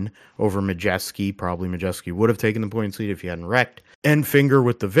 1 over Majeski. Probably Majeski would have taken the points lead if he hadn't wrecked. Enfinger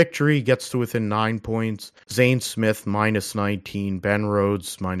with the victory gets to within 9 points. Zane Smith minus 19. Ben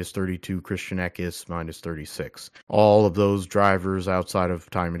Rhodes minus 32. Christian Eckes minus 36. All of those drivers outside of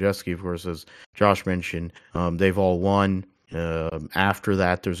Ty Majeski, of course, as Josh mentioned, they've all won. After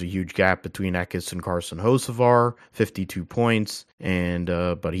that, there's a huge gap between Eckes and Carson Hocevar, 52 points, and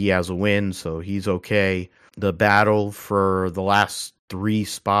but he has a win, so he's okay. The battle for the last 3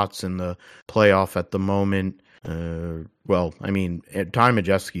 spots in the playoff at the moment, well, I mean, Ty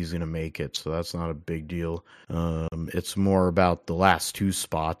Majeski's going to make it, so that's not a big deal. It's more about the last 2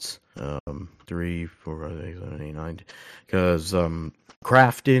 spots, 3, 4, 5, 6, 7, 8, 9, because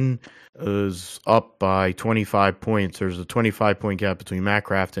Crafton is up by 25 points. There's a 25-point gap between Matt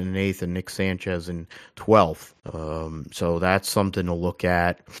Crafton in 8th and Nick Sanchez in 12th. So that's something to look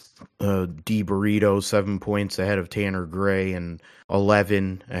at. D. Burrito, 7 points ahead of Tanner Gray and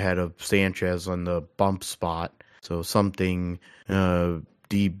 11 ahead of Sanchez on the bump spot. So something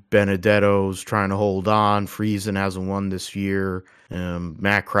Di Benedetto's trying to hold on. Friesen hasn't won this year.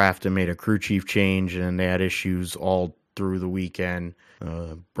 Matt Crafton made a crew chief change, and they had issues all through the weekend.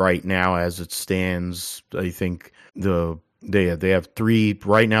 Right now, as it stands, I think they have three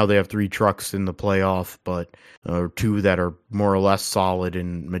right now. They have three trucks in the playoff, but two that are more or less solid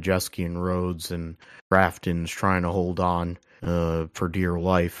in Majeski and Rhodes, and Crafton's trying to hold on for dear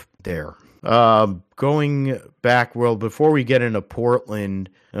life there. Going back, well, before we get into Portland,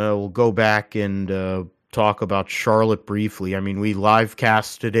 we'll go back and talk about Charlotte briefly. I mean, we live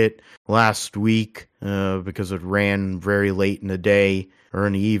casted it last week because it ran very late in the day or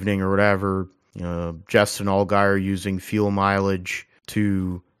in the evening or whatever. Justin Allgaier using fuel mileage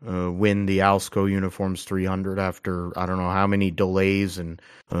to win the Alsco Uniforms 300 after I don't know how many delays and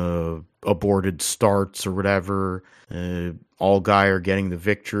aborted starts or whatever. Allgaier getting the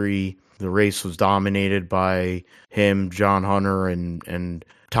victory. The race was dominated by him, John Hunter, and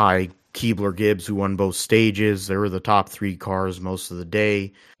Ty Keebler-Gibbs, who won both stages. They were the top three cars most of the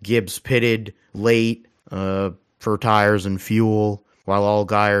day. Gibbs pitted late for tires and fuel, while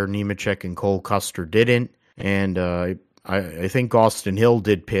Allgaier, Nemechek, and Cole Custer didn't. And I think Austin Hill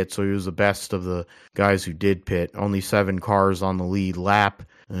did pit, so he was the best of the guys who did pit. Only 7 cars on the lead lap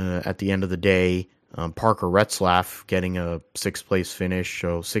at the end of the day. Parker Retzlaff getting a 6th place finish,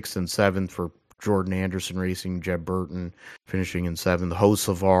 so 6th and 7th for Jordan Anderson Racing, Jeb Burton finishing in 7th,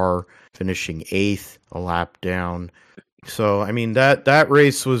 Hocevar finishing 8th, a lap down. So I mean that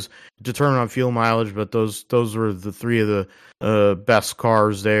race was determined on fuel mileage, but those were the three of the best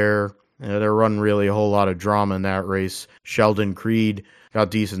cars there. There wasn't really a whole lot of drama in that race. Sheldon Creed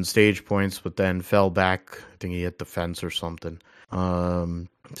got decent stage points, but then fell back. I think he hit the fence or something.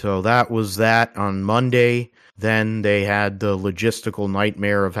 So that was that on Monday. Then they had the logistical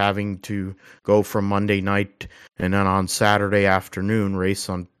nightmare of having to go from Monday night and then on Saturday afternoon race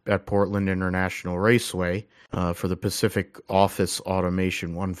at Portland International Raceway for the Pacific Office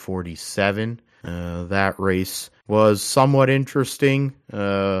Automation 147. That race was somewhat interesting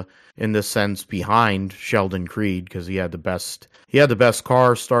in the sense behind Sheldon Creed because he had the best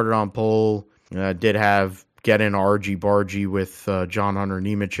car, started on pole, did have get in argy bargy with John Hunter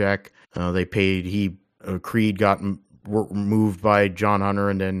Nemechek. Creed got moved by John Hunter,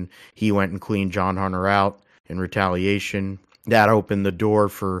 and then he went and cleaned John Hunter out in retaliation. That opened the door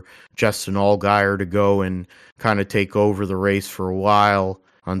for Justin Allgaier to go and kind of take over the race for a while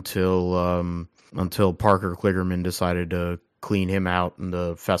until Parker Kligerman decided to clean him out in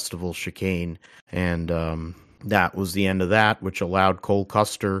the Festival Chicane, and that was the end of that, which allowed Cole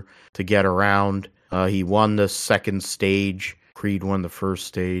Custer to get around. He won the second stage. Creed won the first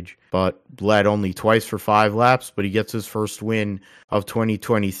stage, but led only twice for 5 laps, but he gets his first win of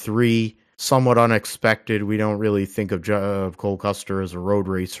 2023. Somewhat unexpected. We don't really think of Cole Custer as a road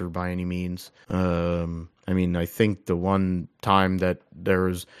racer by any means. I mean, I think the one time that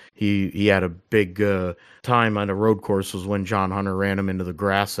he had a big time on a road course was when John Hunter ran him into the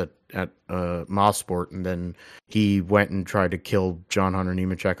grass at Mosport, and then he went and tried to kill John Hunter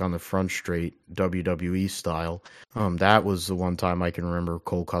Nemechek on the front straight, WWE style. That was the one time I can remember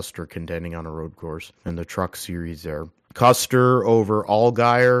Cole Custer contending on a road course in the truck series there. Custer over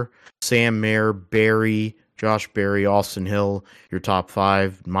Allgaier, Sam Mayer, Barry, Josh Berry, Austin Hill, your top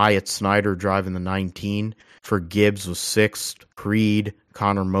 5. Myatt Snyder driving the 19. For Gibbs was 6th. Creed,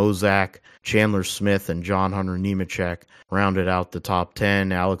 Connor Mozak, Chandler Smith, and John Hunter Nemechek rounded out the top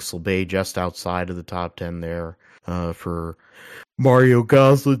 10. Alex Labay just outside of the top 10 there for Mario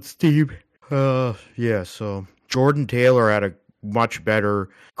Goslin's team. So Jordan Taylor had a much better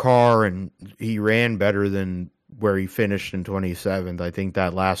car, and he ran better than where he finished in 27th. I think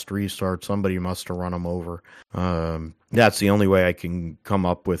that last restart, somebody must have run him over. That's the only way I can come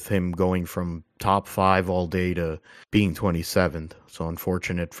up with him going from top 5 all day to being 27th. So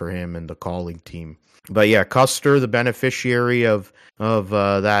unfortunate for him and the calling team. But yeah, Custer, the beneficiary of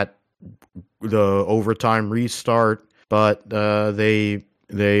the overtime restart, but they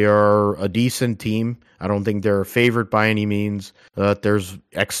are a decent team. I don't think they're a favorite by any means. There's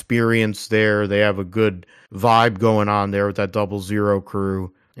experience there. They have a good vibe going on there with that 00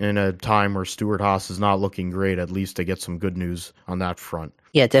 crew. In a time where Stewart-Haas is not looking great, at least they get some good news on that front.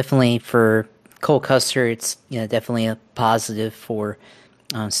 Yeah, definitely for Cole Custer, it's definitely a positive for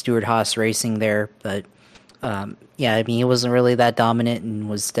Stewart-Haas Racing there. But I mean, he wasn't really that dominant and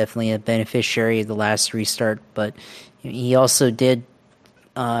was definitely a beneficiary of the last restart. But he also did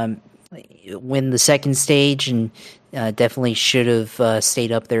win the second stage, and definitely should have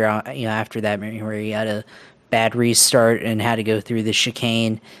stayed up there. After that, where he had a bad restart and had to go through the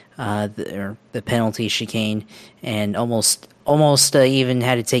chicane. the penalty chicane, and almost even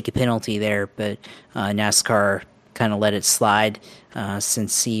had to take a penalty there, but NASCAR kind of let it slide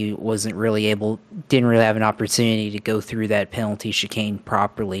since he didn't really have an opportunity to go through that penalty chicane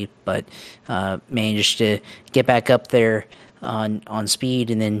properly, but managed to get back up there on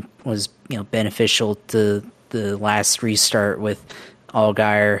speed, and then was beneficial to the last restart with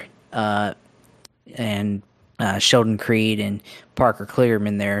Allgaier and Sheldon Creed and Parker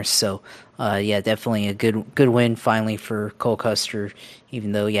Kligerman there. So definitely a good win finally for Cole Custer,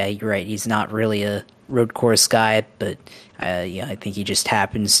 even though you're right, he's not really a road course guy, but I think he just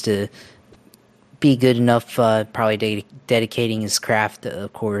happens to be good enough, probably dedicating his craft,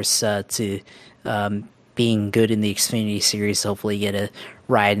 of course, to being good in the Xfinity series, hopefully get a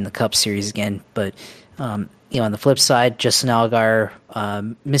ride in the Cup series again. But on the flip side, Justin Allgaier,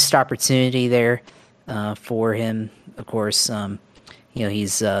 missed opportunity there for him, of course.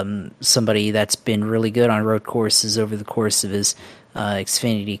 He's somebody that's been really good on road courses over the course of his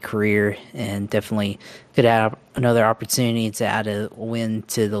Xfinity career, and definitely could have another opportunity to add a win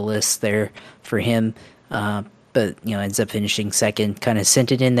to the list there for him. But ends up finishing second, kind of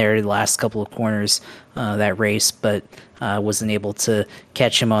sent it in there the last couple of corners that race, but wasn't able to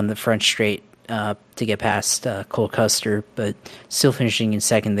catch him on the front straight to get past Cole Custer, but still finishing in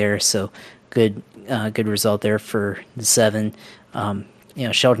second there. So good result there for the 7.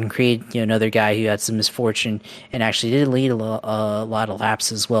 Sheldon Creed, another guy who had some misfortune and actually did lead a lot of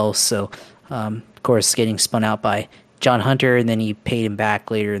laps as well. So, of course, getting spun out by John Hunter, and then he paid him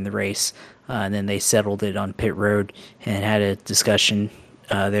back later in the race. And then they settled it on pit road and had a discussion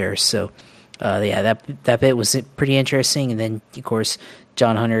there. So, that bit was pretty interesting. And then, of course,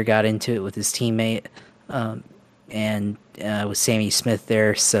 John Hunter got into it with his teammate and with Sammy Smith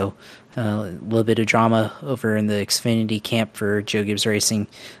there. So, a little bit of drama over in the Xfinity camp for Joe Gibbs Racing.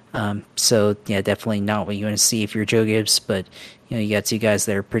 Definitely not what you want to see if you're Joe Gibbs, but you got two guys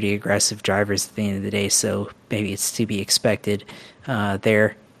that are pretty aggressive drivers at the end of the day, so maybe it's to be expected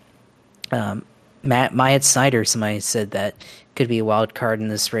there. Myatt Snyder, somebody said that could be a wild card in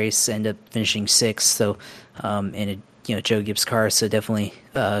this race, end up finishing 6th, so in a Joe Gibbs car, so definitely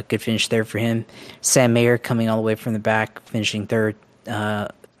good finish there for him. Sam Mayer coming all the way from the back, finishing 3rd.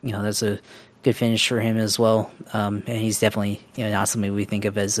 That's a good finish for him as well. And he's definitely not somebody we think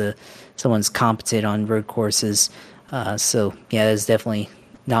of as someone's competent on road courses. That's definitely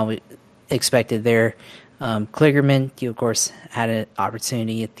not what expected there. Kligerman, of course, had an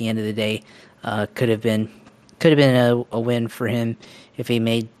opportunity at the end of the day. Could have been a win for him if he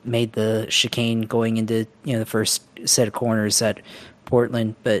made the chicane going into the first set of corners at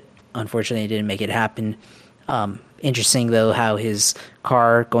Portland, but unfortunately, it didn't make it happen. Interesting though how his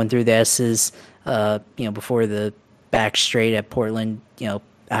car going through the S's, before the back straight at Portland,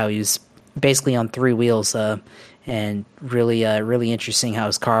 how he was basically on 3 wheels, and really interesting how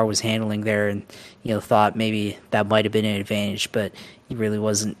his car was handling there, and thought maybe that might have been an advantage, but he really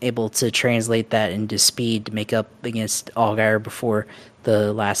wasn't able to translate that into speed to make up against Allgaier before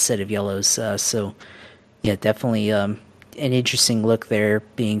the last set of yellows. Definitely an interesting look there,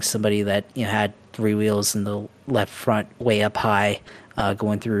 being somebody that had 3 wheels and the left front way up high,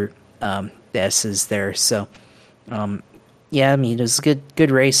 going through the S's there. So, it was a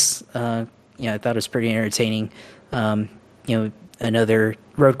good race. I thought it was pretty entertaining. Another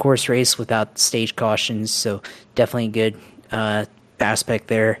road course race without stage cautions, so definitely a good aspect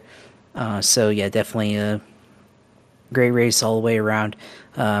there. Definitely a great race all the way around.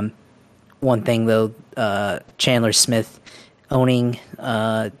 One thing though, Chandler Smith owning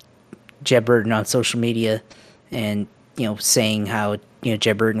Jeb Burton on social media, and saying how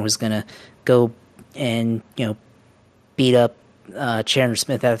Jeb Burton was gonna go and beat up Chandler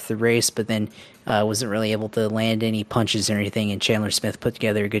Smith after the race, but then wasn't really able to land any punches or anything. And Chandler Smith put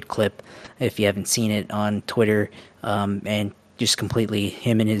together a good clip, if you haven't seen it, on Twitter, and just completely,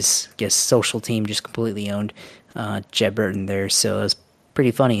 him and his social team just completely owned Jeb Burton there. So it was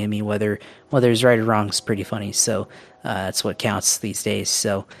pretty funny. I mean, whether it's right or wrong, it's pretty funny. So that's what counts these days.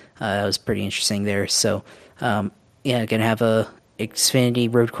 So that was pretty interesting there. So gonna have a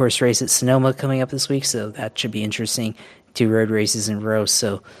Xfinity road course race at Sonoma coming up this week, so that should be interesting. 2 road races in a row,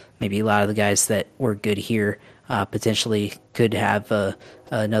 so maybe a lot of the guys that were good here potentially could have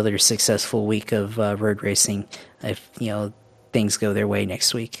another successful week of road racing if things go their way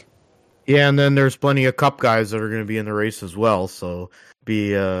next week. Yeah, and then there's plenty of Cup guys that are going to be in the race as well, so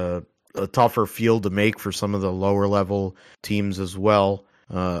be a tougher field to make for some of the lower level teams as well.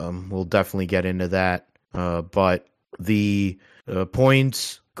 We'll definitely get into that, but the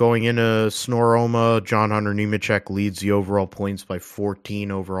points Going into Snoreoma, John Hunter Nemechek leads the overall points by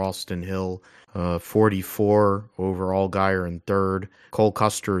 14 over Austin Hill, 44 over Allgaier in third. Cole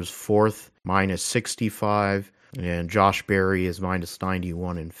Custer is fourth, minus 65, and Josh Berry is minus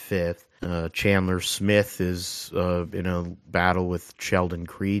 91 in fifth. Chandler Smith is in a battle with Sheldon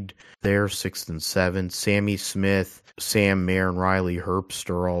Creed there, sixth and seventh. Sammy Smith, Sam Mayer, and Riley Herbst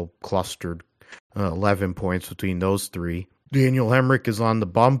are all clustered, 11 points between those three. Daniel Hemrick is on the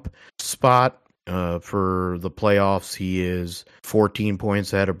bump spot for the playoffs. He is 14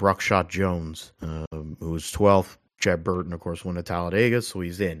 points ahead of Bruckshot Jones, who's 12th. Jeb Burton, of course, won at Talladega, so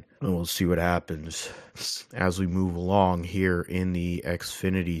he's in. And we'll see what happens as we move along here in the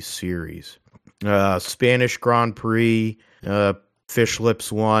Xfinity Series. Spanish Grand Prix, Fish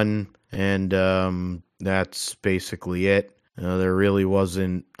Lips won, and that's basically it. There really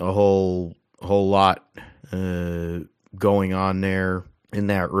wasn't a whole lot going on there in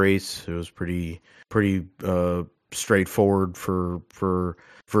that race. It was pretty straightforward for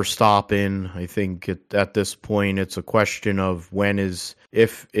Verstappen. I think at this point it's a question of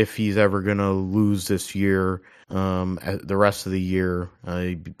if he's ever going to lose this year. The rest of the year,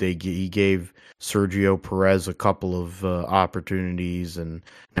 he gave Sergio Perez a couple of opportunities, and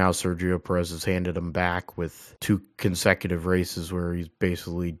now Sergio Perez has handed him back with 2 consecutive races where he's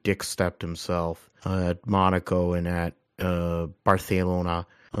basically dick-stepped himself at Monaco and at Barcelona.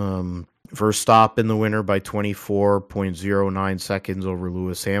 Verstappen the winner by 24.09 seconds over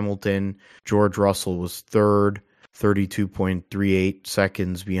Lewis Hamilton. George Russell was third, 32.38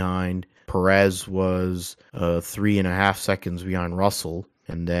 seconds behind. Perez was 3.5 seconds behind Russell.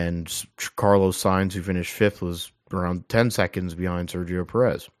 And then Carlos Sainz, who finished fifth, was around 10 seconds behind Sergio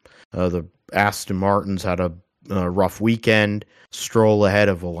Perez. The Aston Martins had a rough weekend. Stroll ahead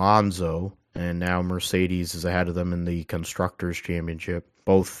of Alonso, and now Mercedes is ahead of them in the Constructors' Championship.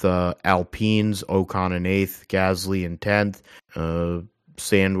 Both Alpines, Ocon in 8th, Gasly in 10th,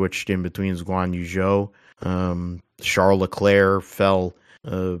 sandwiched in between Guan Yu Zhou. Charles Leclerc fell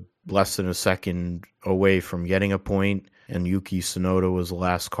less than a second away from getting a point, and Yuki Tsunoda was the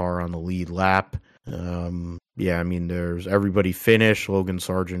last car on the lead lap. There's everybody finished. Logan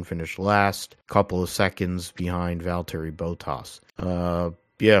Sargent finished last, couple of seconds behind Valtteri Bottas. I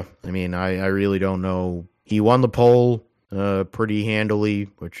really don't know. He won the pole pretty handily,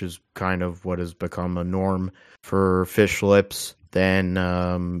 which is kind of what has become a norm for Fish Lips. Then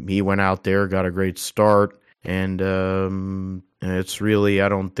he went out there, got a great start, and it's really I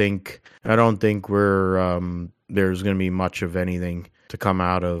don't think there's going to be much of anything to come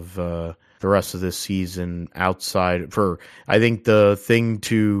out of the rest of this season outside. I think the thing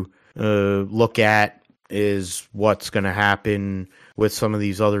to look at is what's going to happen with some of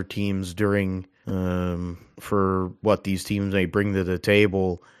these other teams during for what these teams may bring to the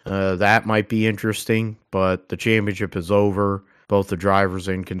table. That might be interesting, but the championship is over, both the drivers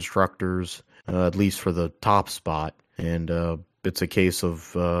and constructors, at least for the top spot. And it's a case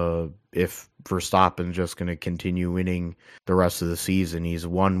of if Verstappen's just going to continue winning the rest of the season. He's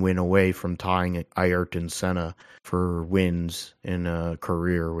 1 win away from tying Ayrton Senna for wins in a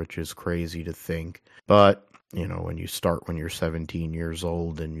career, which is crazy to think. But when you start when you're 17 years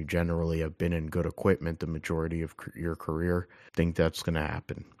old and you generally have been in good equipment the majority of your career, I think that's going to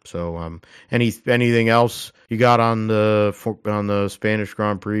happen. So, anything else you got on the Spanish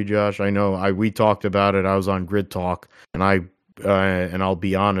Grand Prix, Josh? I know we talked about it. I was on Grid Talk, and and I'll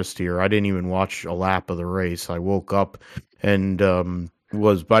be honest here, I didn't even watch a lap of the race. I woke up and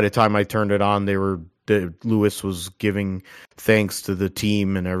by the time I turned it on, Lewis was giving thanks to the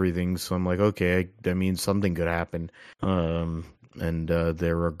team and everything. So I'm like, okay, that means something could happen. And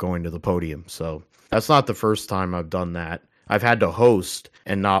they were going to the podium. So that's not the first time I've done that. I've had to host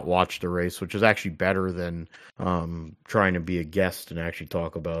and not watch the race, which is actually better than trying to be a guest and actually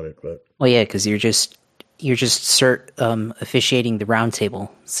talk about it. But well, yeah, because you're just officiating the round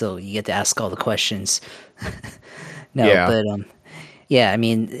table, so you get to ask all the questions. I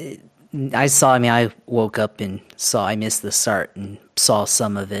woke up and I missed the start and saw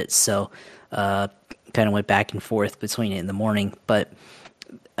some of it, so kind of went back and forth between it in the morning. But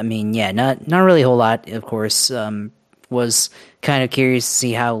not really a whole lot. Of course, was kind of curious to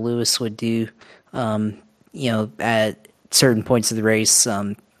see how Lewis would do. At certain points of the race,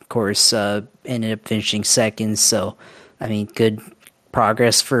 of course, ended up finishing second. So, good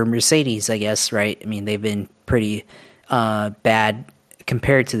progress for Mercedes, I guess, right? They've been pretty bad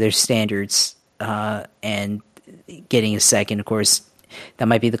compared to their standards, and getting a second, of course, that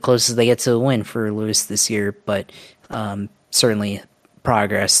might be the closest they get to a win for Lewis this year, but certainly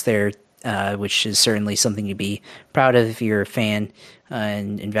progress there which is certainly something to be proud of if you're a fan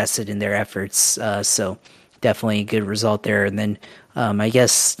and invested in their efforts. So definitely a good result there. And then I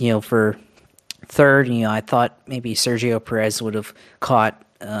guess, for third, I thought maybe Sergio Perez would have caught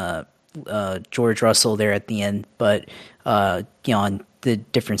George Russell there at the end, but on the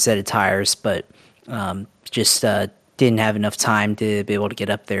different set of tires, but just didn't have enough time to be able to get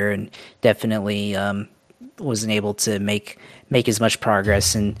up there, and definitely wasn't able to make as much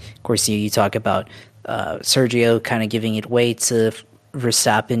progress. And of course, you talk about Sergio kind of giving it away to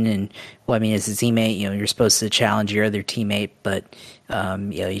Verstappen, and as a teammate, you're supposed to challenge your other teammate, but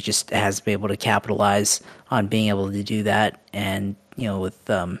he just hasn't been able to capitalize on being able to do that. And with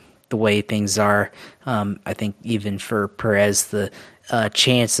the way things are, I think even for Perez, the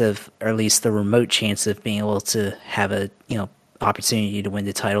chance of, or at least the remote chance of being able to have a opportunity to win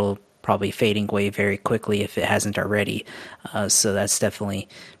the title probably fading away very quickly if it hasn't already. So that's definitely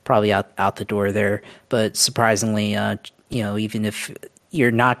probably out the door there. But surprisingly, even if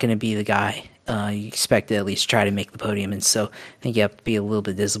you're not going to be the guy, you expect to at least try to make the podium. And so I think you have to be a little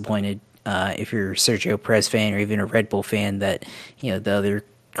bit disappointed if you're a Sergio Perez fan or even a Red Bull fan that the other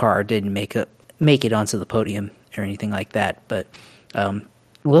car didn't make it onto the podium or anything like that. But a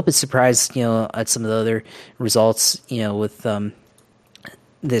little bit surprised, at some of the other results, with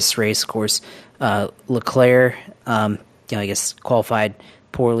this race. Of course, Leclerc, I guess qualified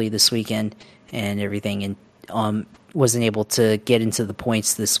poorly this weekend and everything, and wasn't able to get into the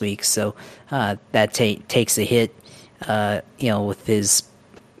points this week. So that takes a hit, with his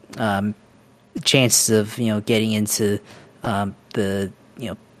chances of getting into the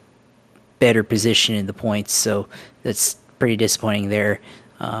better position in the points. So that's pretty disappointing there.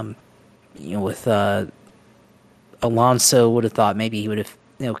 With Alonso, would have thought maybe he would have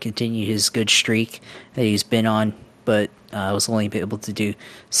continued his good streak that he's been on, but was only able to do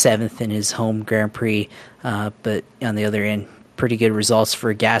 7th in his home Grand Prix. But on the other end, pretty good results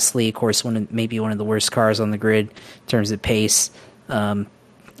for Gasly. Of course, maybe one of the worst cars on the grid in terms of pace. And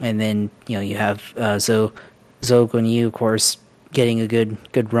then you have Zhou Guanyu, of course, getting a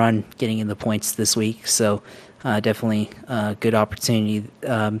good run, getting in the points this week. So definitely a good opportunity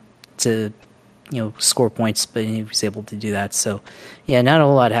to score points, but he was able to do that. So yeah, not a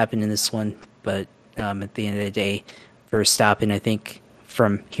whole lot happened in this one, but at the end of the day, Verstappen, I think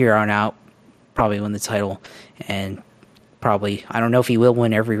from here on out, probably win the title, and probably, I don't know if he will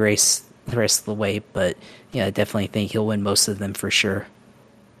win every race the rest of the way, but yeah, I definitely think he'll win most of them for sure.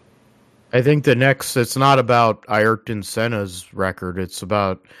 I think it's not about Ayrton Senna's record. It's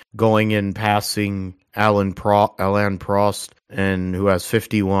about going and passing Alain Prost, and who has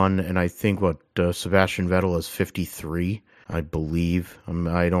 51, and I think Sebastian Vettel has 53, I believe.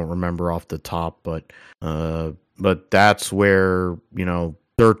 I don't remember off the top, but that's where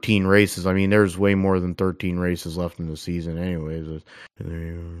 13 races. I mean, there's way more than 13 races left in the season anyways. 6,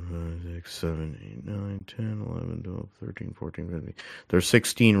 7, 8, 9, 10, 11, 12, 13, 14, 15. There's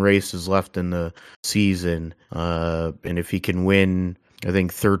 16 races left in the season. And if he can win, I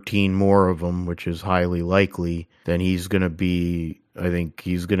think 13 more of them, which is highly likely, then he's going to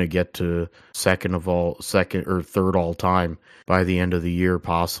get to second or third all time by the end of the year,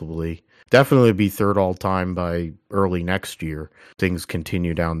 possibly. Definitely be third all time by early next year. Things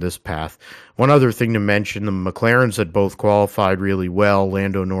continue down this path. One other thing to mention, the McLarens had both qualified really well.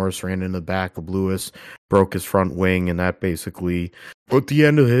 Lando Norris ran in the back of Lewis, broke his front wing, and that basically put the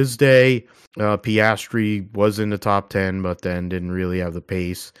end of his day. Piastri was in the top 10, but then didn't really have the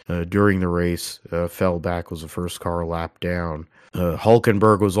pace during the race. Fell back, was the first car a lap down.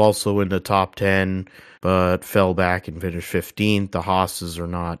 Hulkenberg was also in the top 10, but fell back and finished 15th. The Haas's are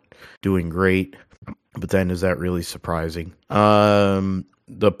not doing great, but then is that really surprising?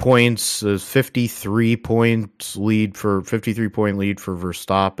 The points is 53 point lead for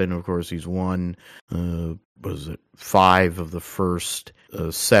Verstappen. Of course, he's won 5 of the first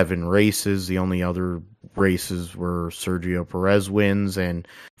 7 races. The only other races were Sergio Perez wins, and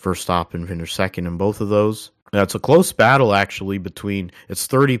Verstappen finished second in both of those. It's a close battle, actually, it's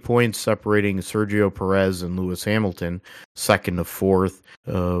 30 points separating Sergio Perez and Lewis Hamilton, second to fourth.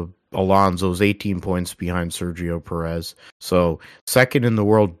 Alonso's 18 points behind Sergio Perez. So second in the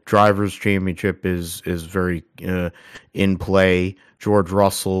World Drivers' Championship is very in play. George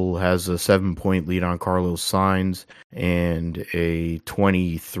Russell has a 7-point lead on Carlos Sainz and a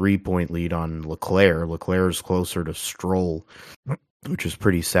 23-point lead on Leclerc. Leclerc is closer to Stroll, which is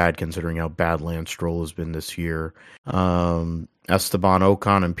pretty sad considering how bad Lance Stroll has been this year. Esteban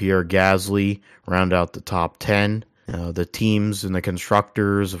Ocon and Pierre Gasly round out the top 10. The teams and the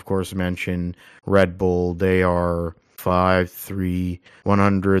constructors, of course, mentioned Red Bull. They are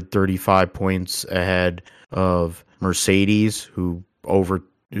 135 points ahead of Mercedes, who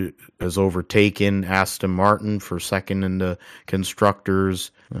has overtaken Aston Martin for second in the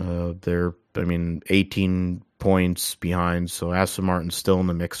constructors. They're 18 points behind, so Aston Martin's still in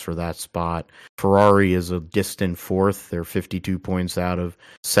the mix for that spot. Ferrari is a distant fourth. They're 52 points out of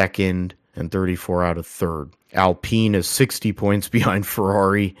second and 34 out of third. Alpine is 60 points behind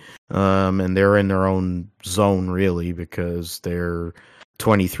Ferrari, and they're in their own zone, really, because they're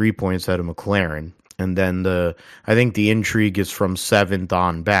 23 points out of McLaren. And then I think the intrigue is from 7th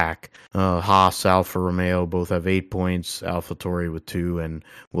on back. Haas, Alfa Romeo both have 8 points, AlphaTauri with 2, and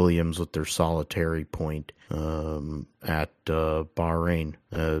Williams with their solitary point at Bahrain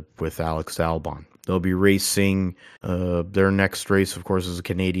with Alex Albon. They'll be racing. Their next race, of course, is a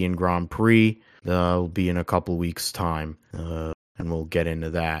Canadian Grand Prix. That'll be in a couple weeks' time, and we'll get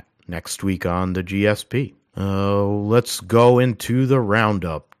into that next week on the GSP. Let's go into the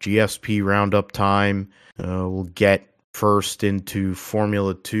roundup. GSP roundup time. We'll get first into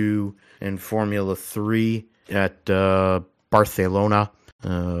Formula 2 and Formula 3 at Barcelona.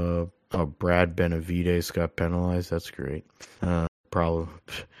 Brad Benavides got penalized. That's great.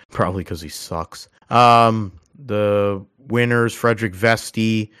 Probably because he sucks. The winners, Frederick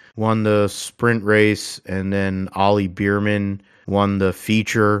Vesti won the sprint race, and then Ollie Bierman won the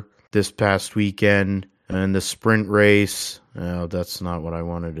feature this past weekend. And the sprint race, that's not what I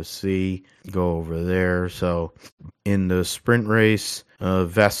wanted to see. Go over there. So in the sprint race,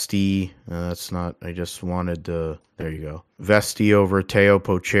 Vesti, that's not, I just wanted to, there you go. Vesti over Teo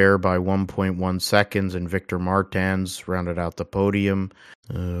Pocher by 1.1 seconds, and Victor Martins rounded out the podium.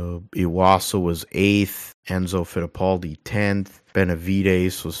 Iwasa was 8th, Enzo Fittipaldi 10th,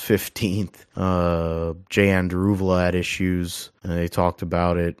 Benavides was 15th. Jay Andruvla had issues. They talked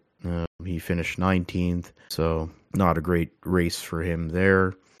about it. He finished 19th, so not a great race for him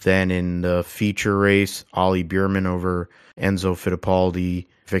there. Then in the feature race, Ollie Bierman over Enzo Fittipaldi,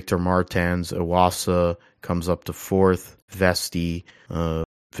 Victor Martins, Iwasa comes up to 4th, Vesti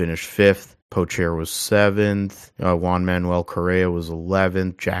finished 5th, Pocher was 7th, Juan Manuel Correa was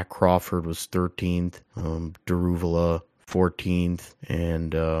 11th, Jack Crawford was 13th, Daruvula 14th,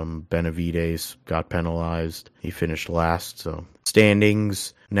 and Benavides got penalized. He finished last. So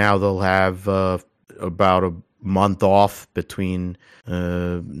standings, now they'll have about a month off between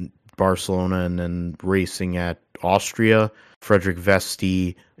Barcelona and then racing at Austria. Frederick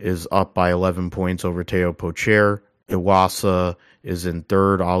Vesti is up by 11 points over Teo Pocher. Iwasa is in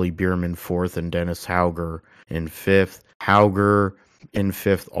 3rd, Ollie Bierman 4th, and Dennis Hauger in 5th. Hauger in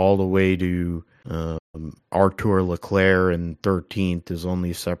 5th all the way to Arthur Leclerc in 13th is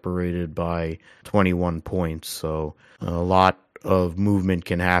only separated by 21 points. So a lot of movement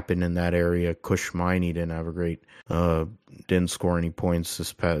can happen in that area. Kush Miney didn't have a great, didn't score any points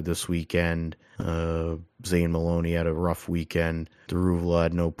this weekend. Zane Maloney had a rough weekend. Daruvla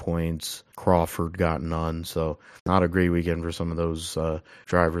had no points. Crawford got none. So not a great weekend for some of those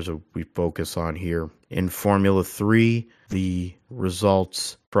drivers that we focus on here. In Formula 3, the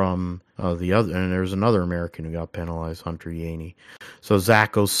results from the other, and there's another American who got penalized, Hunter Yaney. So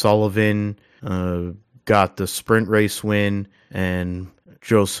Zach O'Sullivan got the sprint race win, and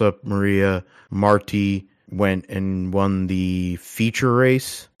Josep Maria Marti went and won the feature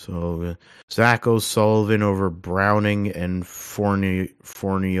race. So Zach O'Sullivan over Browning and Fornaroli,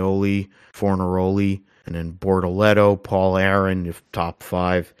 and then Bortoletto, Paul Aaron, top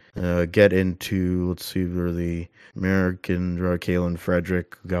 5. Get into, let's see, where the American Kalen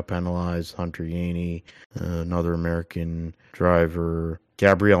Frederick got penalized, Hunter Yaney, another American driver.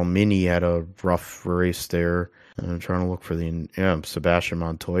 Gabriel Mini had a rough race there. I'm trying to look for Sebastian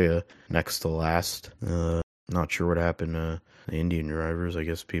Montoya next to last. Not sure what happened to the Indian drivers. I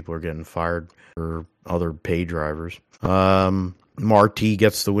guess people are getting fired for other pay drivers. Marti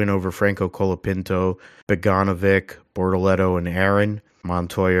gets the win over Franco Colapinto, Beganovic, Bortoletto, and Aaron.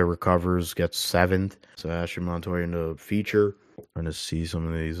 Montoya recovers, gets 7th. Sebastian Montoya in the feature. Trying to see some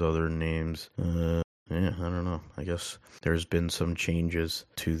of these other names. I don't know. I guess there's been some changes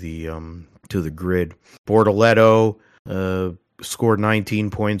to the grid. Bortoletto scored 19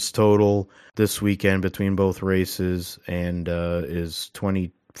 points total this weekend between both races, and is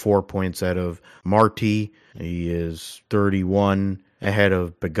 24 points out of Marti. He is 31 ahead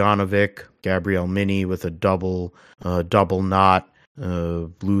of Beganovic. Gabriel Mini with a double knot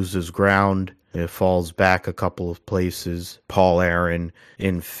loses ground. It falls back a couple of places. Paul Aaron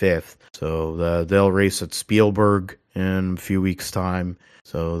in 5th. So they'll race at Spielberg in a few weeks' time.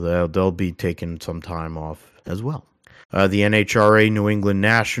 So they'll be taking some time off as well. The NHRA New England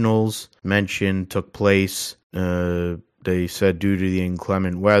Nationals mentioned took place. They said due to the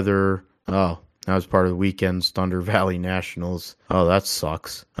inclement weather. Oh, that was part of the weekend's Thunder Valley Nationals. Oh, that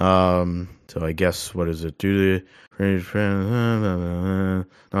sucks. So I guess, what is it? Due to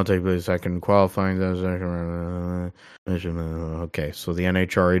not take place second qualifying. Okay, so the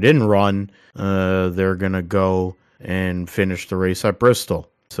NHRA didn't run. They're going to go and finish the race at Bristol.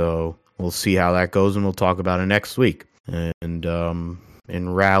 So we'll see how that goes, and we'll talk about it next week. And in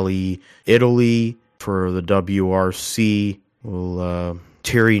Rally Italy for the WRC,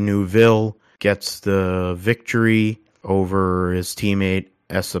 Thierry Neuville gets the victory over his teammate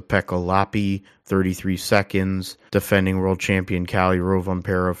Esa-Pekka Lappi, 33 seconds. Defending world champion Kalle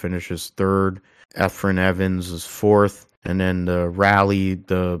Rovanperä finishes third. Efren Evans is fourth. And then the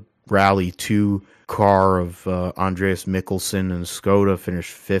Rally 2 car of Andreas Mikkelsen and Skoda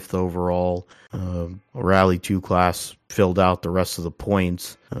finished fifth overall. Rally 2 class filled out the rest of the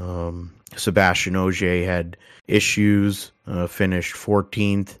points. Sebastian Ogier had issues, finished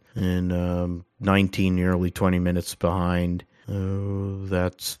 14th and 19, nearly 20 minutes behind. So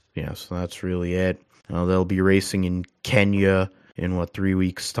that's really it. They'll be racing in Kenya in 3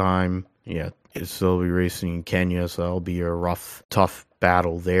 weeks' time. Yeah, they'll be racing in Kenya, so that'll be a rough, tough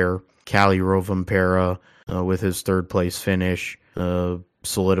battle there. Kalle Rovanperä, with his third place finish,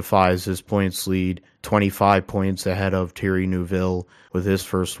 solidifies his points lead, 25 points ahead of Thierry Neuville with his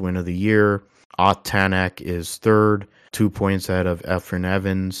first win of the year. Ott Tanak is third, 2 points ahead of Efren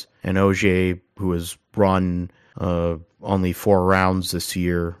Evans, and Ogier, who has run only 4 rounds this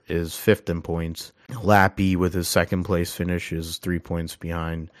year, is fifth in points. Lappi, with his second place finish, is 3 points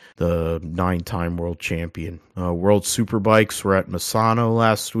behind the 9-time world champion. World Superbikes were at Misano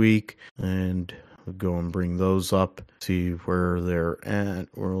last week, and we'll go and bring those up, see where they're at.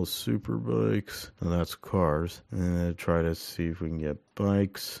 World Superbikes, and that's cars. And try to see if we can get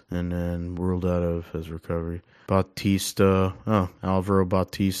bikes. And then World Out of his recovery. Alvaro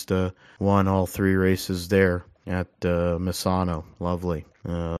Bautista won all 3 races there at Misano. Lovely.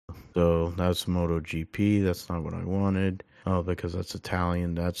 So that's MotoGP. That's not what I wanted. Oh, because that's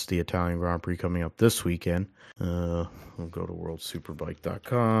Italian. That's the Italian Grand Prix coming up this weekend. We'll go to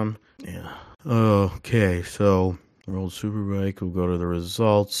worldsuperbike.com. Yeah. Okay, so World Superbike, we'll go to the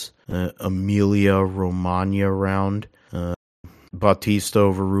results. Emilia-Romagna round. Bautista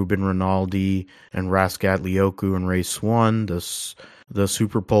over Ruben Rinaldi and Rascatliocu in race 1. The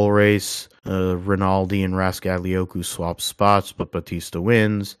Superpole race, Rinaldi and Rascatliocu swap spots, but Bautista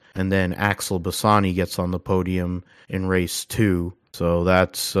wins. And then Axel Bassani gets on the podium in race 2. So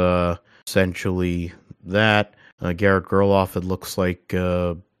that's essentially that. Garrett Gerloff, it looks like,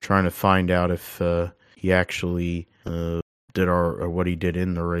 trying to find out if he actually did what he did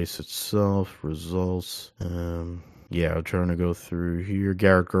in the race itself. Results. Yeah, I'm trying to go through here.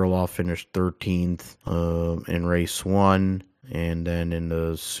 Garrett Gerloff finished 13th in race 1. And then in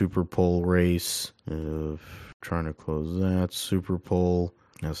the Superpole race, trying to close that. Superpole,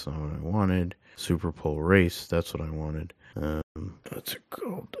 that's not what I wanted. Superpole race, that's what I wanted. What's it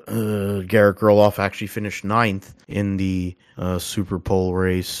called? Garrett Gerloff actually finished 9th in the Superpole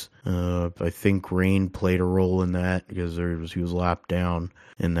race. I think rain played a role in that because he was lapped down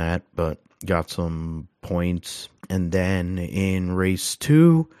in that, but got some points. And then in race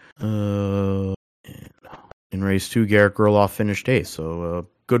 2, Garrett Gerloff finished 8th. So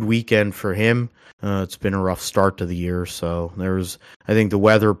good weekend for him. It's been a rough start to the year, so I think the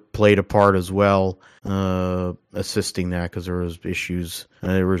weather played a part as well, assisting that, because there was issues.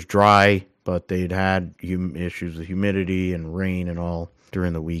 It was dry, but they'd had issues with humidity and rain and all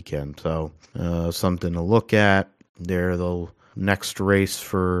during the weekend. So something to look at there. The next race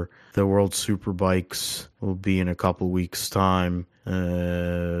for the World Superbikes will be in a couple weeks' time.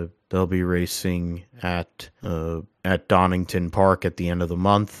 They'll be racing at Donington Park at the end of the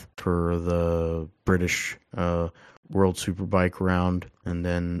month for the British World Superbike round. And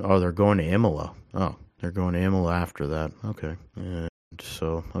then, they're going to Imola. Oh, they're going to Imola after that. Okay.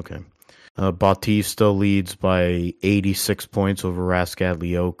 Bautista leads by 86 points over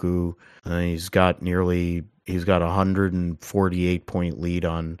Rascatliocu. He's got a 148 point lead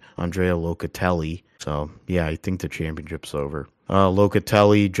on Andrea Locatelli. So, yeah, I think the championship's over.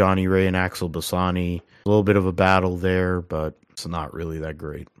 Locatelli, Johnny Ray, and Axel Bassani. A little bit of a battle there, but it's not really that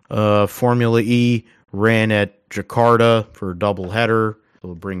great. Formula E ran at Jakarta for a doubleheader.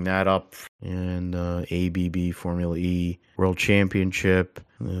 We'll bring that up. And ABB Formula E World Championship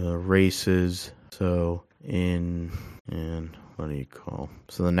races. So what do you call?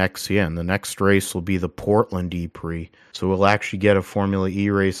 So the next race will be the Portland E-Prix. So we'll actually get a Formula E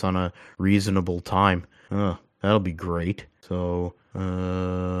race on a reasonable time. that'll be great. So,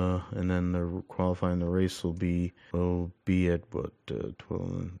 and then the qualifying the race will be at what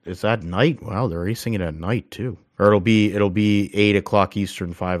 12. Is that night? Wow, they're racing it at night too. Or it'll be 8 o'clock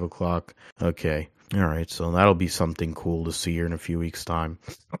Eastern, 5 o'clock. Okay, all right. So that'll be something cool to see here in a few weeks' time.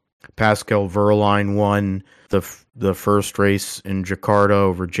 Pascal Wehrlein won the first race in Jakarta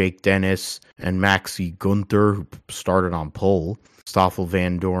over Jake Dennis and Maxi Gunther, who started on pole. Stoffel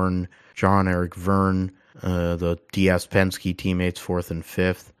Van Dorn, John-Eric Verne, the DS Penske teammates 4th and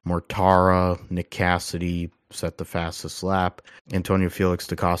 5th. Mortara, Nick Cassidy set the fastest lap. Antonio Felix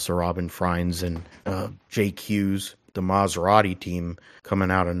da Costa, Robin Freins, and Jake Hughes, the Maserati team,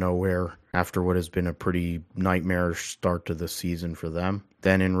 coming out of nowhere after what has been a pretty nightmarish start to the season for them.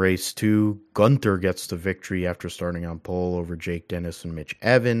 Then in race 2, Gunther gets the victory after starting on pole over Jake Dennis and Mitch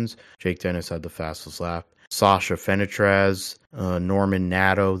Evans. Jake Dennis had the fastest lap. Sasha Fenitraz, Norman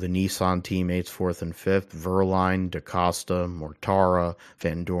Nato, the Nissan teammates 4th and 5th. Wehrlein, da Costa, Mortara,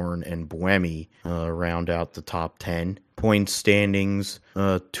 Van Dorn, and Buemi round out the top 10. Points standings,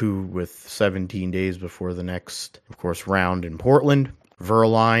 2 with 17 days before the next, of course, round in Portland.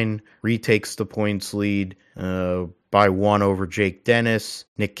 Wehrlein retakes the points lead by 1 over Jake Dennis.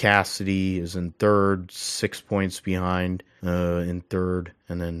 Nick Cassidy is in 3rd, 6 points behind in 3rd.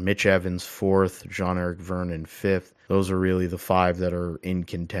 And then Mitch Evans 4th, Jean-Eric Verne in 5th. Those are really the 5 that are in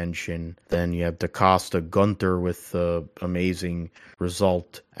contention. Then you have da Costa, Gunther with the amazing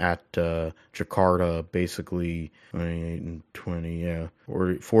result at Jakarta, basically 28 and 20,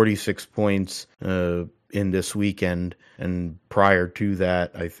 46 points in this weekend, and prior to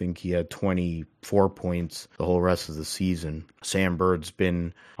that, I think he had 24 points the whole rest of the season. Sam Bird's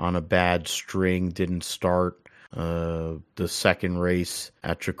been on a bad string, didn't start the second race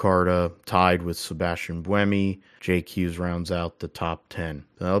at Jakarta, tied with Sebastian Buemi. Jake Hughes rounds out the top 10.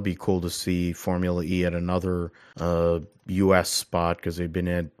 That'll be cool to see Formula E at another U.S. spot, because they've been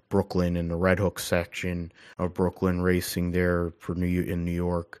at Brooklyn in the Red Hook section of Brooklyn, racing there for in New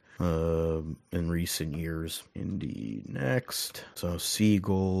York. In recent years. Indy next. So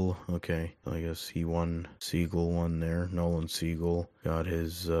Siegel, okay, I guess Siegel won there. Nolan Siegel got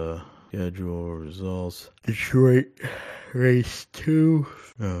his schedule results. Detroit race 2.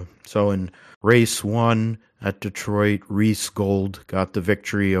 So in race 1 at Detroit, Reese Gold got the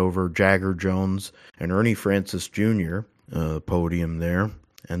victory over Jagger Jones and Ernie Francis Jr. Podium there.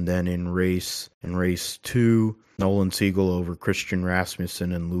 And then in race 2, Nolan Siegel over Christian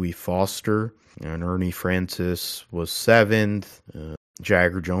Rasmussen and Louis Foster. And Ernie Francis was 7th.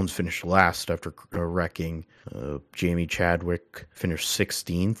 Jagger Jones finished last after wrecking. Jamie Chadwick finished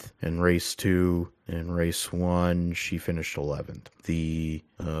 16th in race 2. In race 1, she finished 11th. The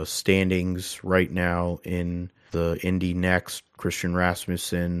standings right now in the Indy NXT, Christian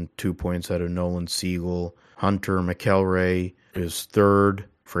Rasmussen, 2 points out of Nolan Siegel. Hunter McElroy is 3rd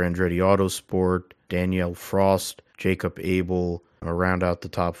for Andretti Autosport. Danielle Frost, Jacob Abel round out the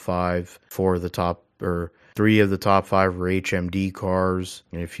top 5. 3 of the top 5 were HMD cars.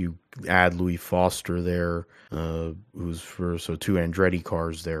 And if you add Louis Foster there, so 2 Andretti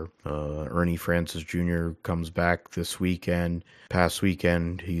cars there. Ernie Francis Jr. comes back this weekend. Past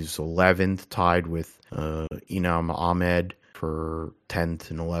weekend, he's 11th, tied with Inam Ahmed for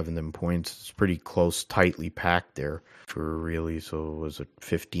 10th and 11th in points. It's pretty close, tightly packed there. So was it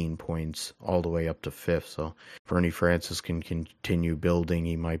 15 points all the way up to 5th. So if Ernie Francis can continue building,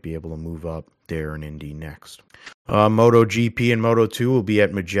 he might be able to move up there in Indy next. MotoGP and Moto2 will be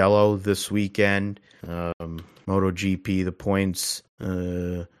at Mugello this weekend. MotoGP, the points,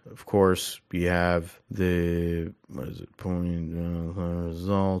 of course, we have the point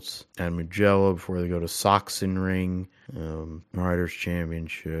results at Mugello before they go to Sachsenring, Riders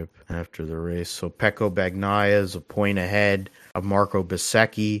Championship after the race. So Pecco Bagnaia is a point ahead of Marco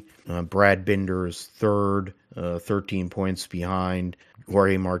Bezzecchi. Brad Binder is 3rd, 13 points behind.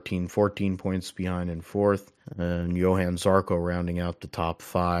 Jorge Martin 14 points behind in 4th. And Johan Zarco rounding out the top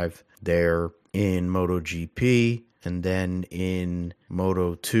 5 there in MotoGP. And then in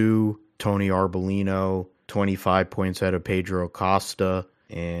Moto2, Tony Arbolino, 25 points out of Pedro Acosta,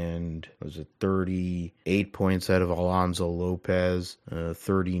 and 38 points out of Alonso Lopez,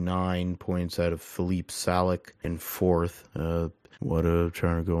 39 points out of Philippe Salic in 4th.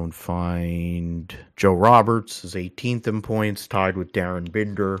 Trying to go and find Joe Roberts is 18th in points, tied with Darren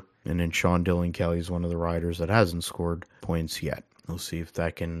Binder. And then Sean Dillon Kelly is one of the riders that hasn't scored points yet. We'll see if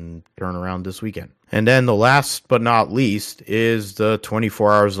that can turn around this weekend. And then the last but not least is the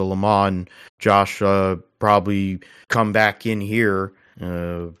 24 Hours of Le Mans. Josh probably come back in here.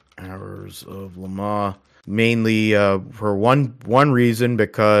 Hours of Le Mans. Mainly for one reason,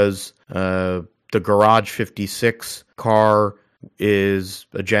 because the Garage 56 car is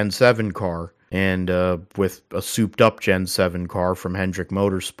a Gen 7 car, and with a souped-up Gen 7 car from Hendrick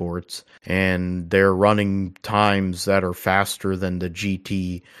Motorsports, and they're running times that are faster than the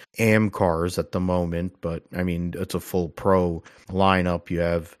GT AM cars at the moment. But I mean, it's a full pro lineup. You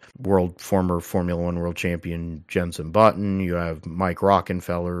have former Formula One world champion Jenson Button. You have Mike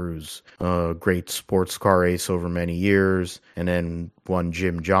Rockenfeller, who's a great sports car ace over many years, and then one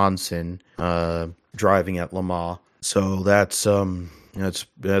Jim Johnson driving at Le Mans. So that's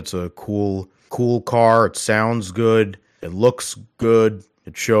a cool car. It sounds good. It looks good.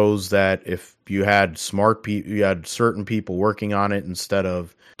 It shows that if you had you had certain people working on it instead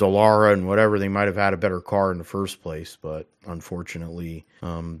of Dallara and whatever, they might have had a better car in the first place. But unfortunately,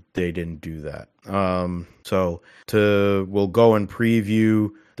 they didn't do that. So we'll go and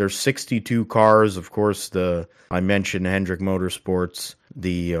preview. There's 62 cars. Of course, I mentioned Hendrick Motorsports,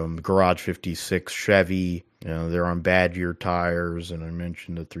 the Garage 56 Chevy. They're on bad year tires, and I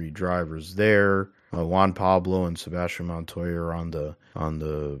mentioned the 3 drivers there. Juan Pablo and Sebastian Montoya are on the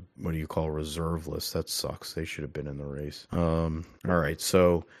what do you call, reserve list. That sucks. They should have been in the race. All right,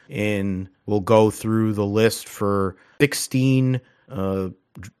 so we'll go through the list for 16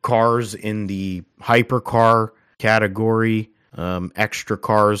 cars in the hypercar category. Extra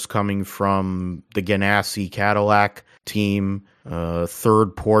cars coming from the Ganassi Cadillac team,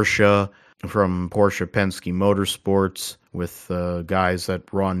 third Porsche from Porsche Penske Motorsports with guys that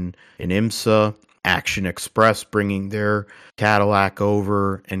run in IMSA, Action Express bringing their Cadillac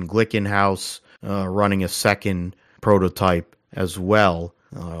over, and Glickenhaus running a second prototype as well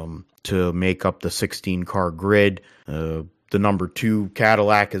to make up the 16-car grid. The number 2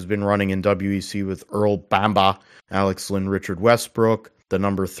 Cadillac has been running in WEC with Earl Bamba, Alex Lynn, Richard Westbrook. The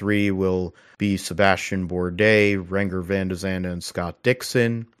number 3 will be Sebastian Bourdais, Renger van der Zande, and Scott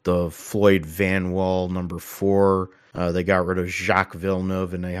Dixon. The Floyd Van Wall, number 4. They got rid of Jacques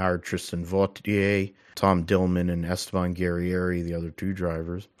Villeneuve, and they hired Tristan Vautier, Tom Dillman, and Esteban Guerrieri, the other 2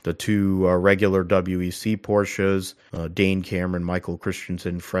 drivers. The 2 regular WEC Porsches, Dane Cameron, Michael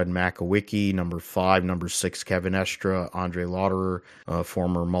Christensen, Fred Makowicki. Number 5, number 6, Kevin Estra, Andre Lauderer,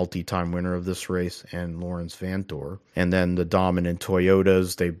 former multi-time winner of this race, and Lawrence Vantor. And then the dominant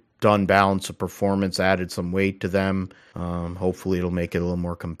Toyotas, they've done balance of performance, added some weight to them. Hopefully it'll make it a little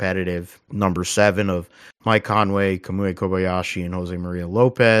more competitive. Number 7 of Mike Conway, Kamui Kobayashi, and Jose Maria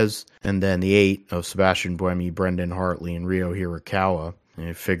Lopez. And then the 8 of Sebastian Buemi, Brendan Hartley, and Ryo Hirakawa. And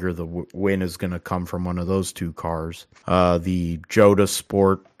I figure the win is going to come from one of those 2 cars. The Joda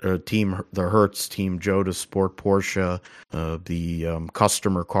Sport team, the Hertz team, Joda Sport Porsche, the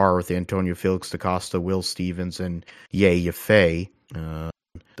customer car with Antonio Felix da Costa, Will Stevens, and Ye Yafei.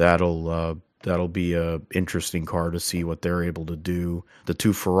 That'll be a interesting car to see what they're able to do. The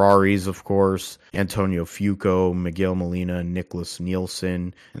 2 Ferraris, of course, Antonio Fuoco, Miguel Molina, and Nicholas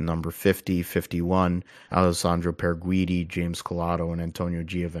Nielsen. And number 50, 51, Alessandro Perguidi, James Colato, and Antonio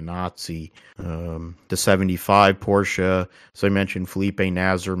Giovinazzi. The 75 Porsche, as I mentioned, Felipe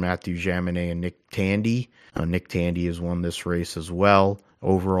Nasr, Matthew Jaminet, and Nick Tandy. Nick Tandy has won this race as well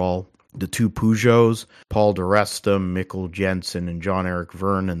overall. The 2 Peugeots, Paul di Resta, Mikkel Jensen, and John-Eric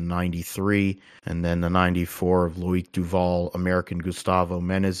Verne in the 93, and then the 94 of Loic Duval, American Gustavo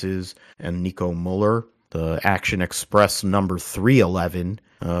Menezes, and Nico Muller. The Action Express number 311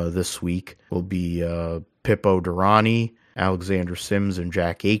 this week will be Pippo Durrani, Alexander Sims, and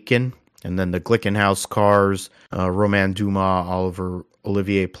Jack Aitken. And then the Glickenhaus cars, Romain Dumas,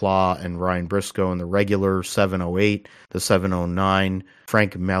 Olivier Pla, and Ryan Briscoe in the regular 708, the 709,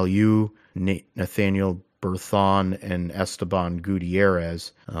 Frank Malieu, Nathaniel Berthon, and Esteban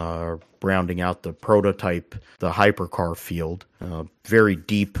Gutierrez, rounding out the prototype, the hypercar field. Very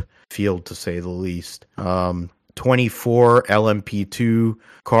deep field, to say the least. 24 LMP2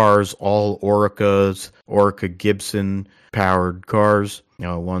 cars, all Orica Gibson powered cars.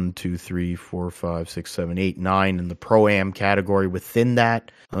 1, 2, 3, 4, 5, 6, 7, 8, 9 in the Pro-Am category within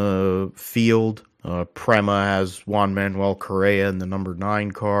that field. Prema has Juan Manuel Correa in the number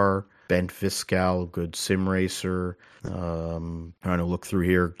 9 car. Bent Viscal, good sim racer. Trying to look through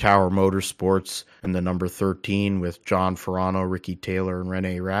here. Tower Motorsports in the number 13 with John Ferrano, Ricky Taylor, and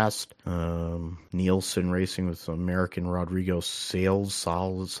Rene Rast. Nielsen Racing with American Rodrigo Sales, I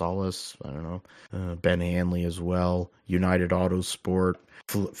don't know. Ben Hanley as well. United Autosport,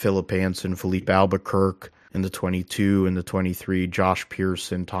 Philip Hansen, Philippe Albuquerque in the 22, in the 23, Josh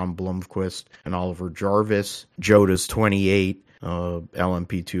Pearson, Tom Blomqvist, and Oliver Jarvis. Joda's 28.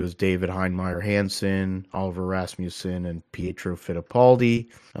 LMP2 is David Heinmeier Hansen, Oliver Rasmussen, and Pietro Fittipaldi.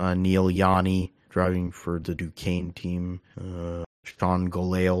 Neil Yanni driving for the Duquesne team. Sean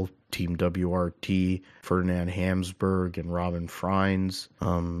Golale Team WRT, Ferdinand Hamsberg and Robin Freins.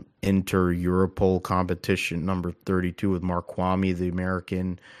 Inter-Europol competition number 32 with Mark Kwame, the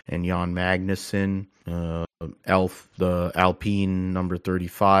American, and Jan Magnussen. The Alpine number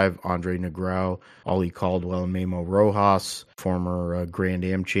 35, Andre Negrão, Ollie Caldwell, and Memo Rojas, former Grand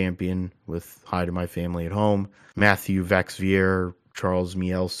Am champion with Hi to My Family at Home. Matthew Vaxivière, Charles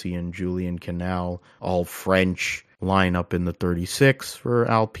Mielcy, and Julien Canal, all French, line up in the 36 for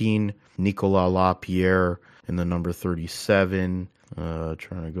Alpine. Nicolas Lapierre in the number 37. Trying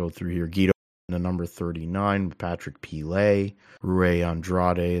to go through here. Guido in the number 39 with Patrick Pilet. Rui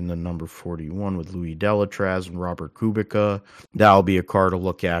Andrade in the number 41 with Louis Delatraz and Robert Kubica. That'll be a car to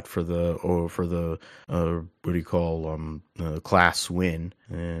look at for the class win.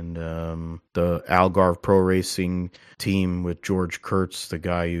 And the Algarve Pro Racing team with George Kurtz, the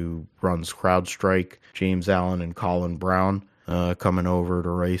guy who runs CrowdStrike, James Allen and Colin Brown coming over to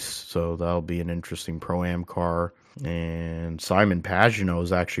race. So that'll be an interesting Pro-Am car. And Simon Pagenaud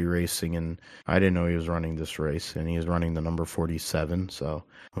is actually racing, and I didn't know he was running this race, and he's running the number 47, so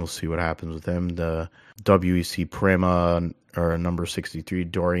we'll see what happens with him. The WEC Prima, or number 63,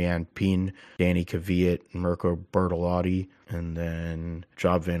 Dorian Pien, Danny Kvyat, Mirko Bertolotti, and then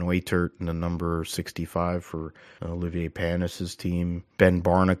Job Van Wetert in the number 65 for Olivier Panis' team. Ben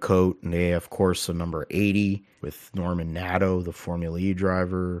Barnicoat in the AF Corsa number 80 with Norman Nato, the Formula E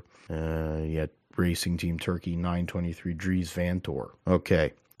driver. Yet Racing Team Turkey 923 Dries Vanthoor.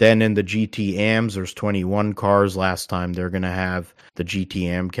 Okay. Then in the GT-AMs, there's 21 cars. Last time they're going to have the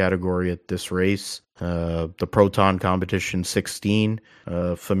GT-AM category at this race. The Proton competition 16.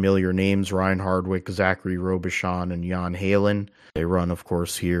 Familiar names, Ryan Hardwick, Zachary Robichon, and Jan Halen. They run, of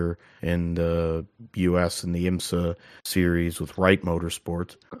course, here in the U.S. in the IMSA series with Wright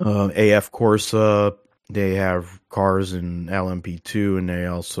Motorsports. AF Corsa, they have cars in LMP2,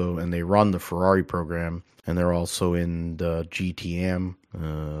 and they run the Ferrari program, and they're also in the GTM.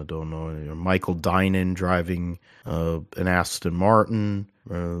 Don't know, Michael Dinan driving an Aston Martin,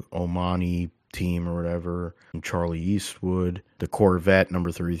 Omani team or whatever, and Charlie Eastwood. The Corvette number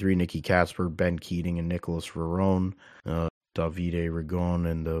 33, Nicky Casper, Ben Keating, and Nicholas Verone. Davide Rigon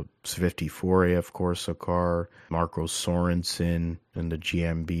in the 54 AF Corsa car, Marco Sorensen in the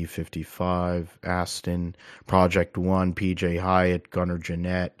GMB 55, Aston, Project One, PJ Hyatt, Gunnar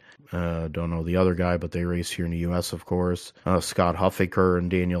Jeanette, don't know the other guy, but they race here in the U.S., of course, Scott Huffaker and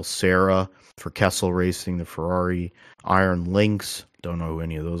Daniel Serra for Kessel Racing, the Ferrari, Iron Lynx, don't know who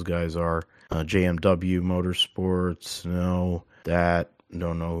any of those guys are, JMW Motorsports,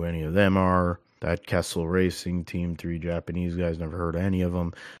 don't know who any of them are. That Kessel Racing team, 3 Japanese guys, never heard of any of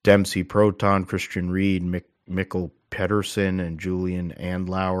them. Dempsey Proton, Christian Reed, Mikkel Pedersen, and Julian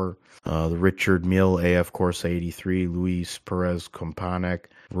Andlauer. The Richard Mill AF Corsa 83, Luis Perez Kompanek,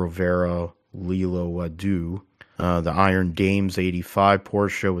 Rovera Lilo Wadu. The Iron Dames 85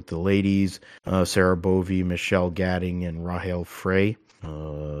 Porsche with the ladies, Sarah Bovey, Michelle Gadding, and Rahel Frey.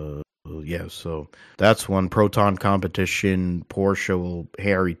 So that's one. Proton competition, Porsche,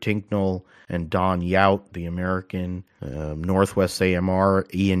 Harry Tinknell and Don Yout, the American. Northwest AMR,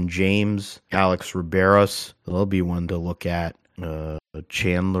 Ian James, Alex Riberas. There'll be one to look at.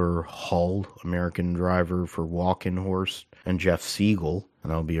 Chandler Hull, American driver for Walking Horse, and Jeff Siegel. And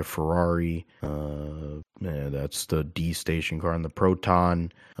that'll be a Ferrari. That's the D station car. And the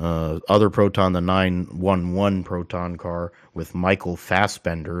Proton, other Proton, the 911 Proton car with Michael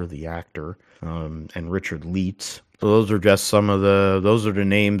Fassbender, the actor, and Richard Leitz. So those are just those are the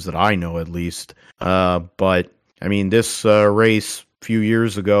names that I know at least. But I mean, this race a few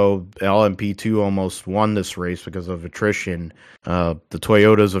years ago, LMP2 almost won this race because of attrition. The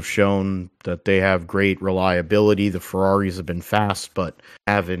Toyotas have shown that they have great reliability. The Ferraris have been fast, but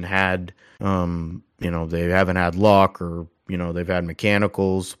haven't had, they haven't had luck, or they've had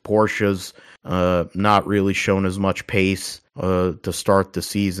mechanicals. Porsche's not really shown as much pace to start the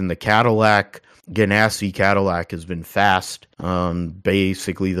season. The Ganassi Cadillac has been fast.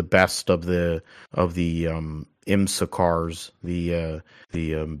 Basically the best of the IMSA cars, the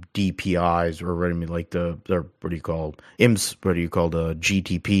DPIs, or like the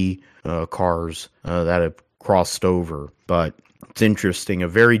GTP cars that have crossed over. But it's interesting, a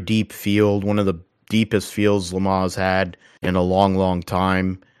very deep field, one of the deepest fields Le Mans had in a long, long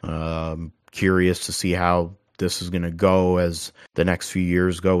time. Curious to see how this is going to go as the next few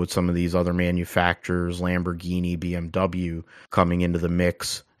years go with some of these other manufacturers, Lamborghini, BMW coming into the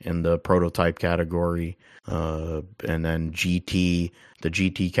mix in the prototype category, and then the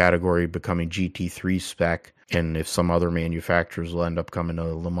GT category becoming GT3 spec, and if some other manufacturers will end up coming to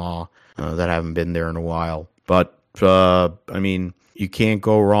Le Mans that haven't been there in a while. But I mean, you can't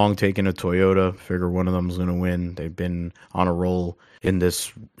go wrong taking a Toyota. Figure one of them's going to win. They've been on a roll in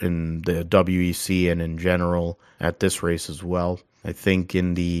the WEC and in general at this race as well. I think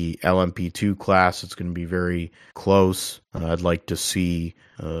in the LMP2 class, it's going to be very close. I'd like to see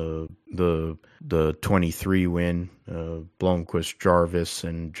the 23 win, Blomqvist, Jarvis,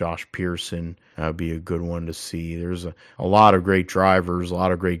 and Josh Pearson. That would be a good one to see. There's a lot of great drivers, a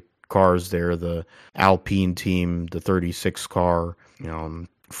lot of great cars there. The Alpine team, the 36 car,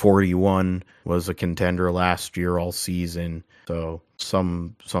 41 was a contender last year all season. So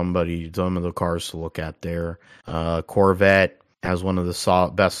some of the cars to look at there. Corvette has one of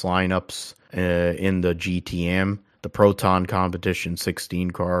the best lineups in the GTM. The Proton competition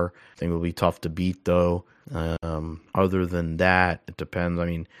 16 car, I think will be tough to beat though. Other than that, it depends. I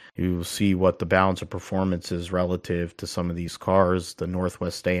mean, you'll see what the balance of performance is relative to some of these cars. The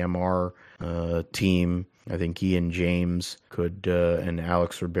Northwest AMR team, I think Ian James could, and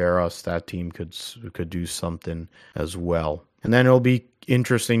Alex Riberas, that team could do something as well. And then it'll be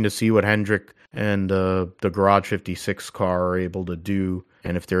interesting to see what Hendrick and the Garage 56 car are able to do,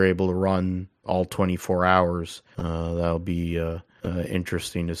 and if they're able to run all 24 hours, that'll be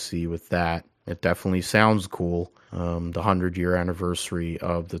interesting to see with that. It definitely sounds cool. The 100-year anniversary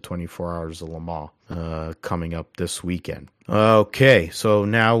of the 24 Hours of Le Mans coming up this weekend. Okay, so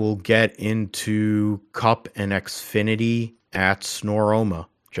now we'll get into Cup and Xfinity at Snoreoma,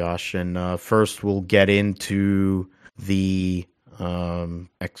 Josh. And first we'll get into the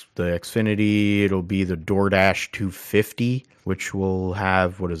Xfinity. It'll be the DoorDash 250, which will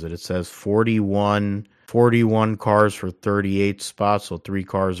have, what is it? It says 41 cars for 38 spots, so 3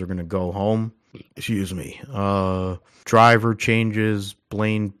 cars are going to go home. Excuse me. Driver changes.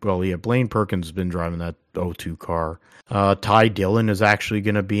 Blaine Perkins has been driving that 02 car. Ty Dillon is actually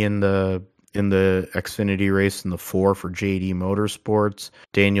going to be in the Xfinity race in the 4 for JD Motorsports.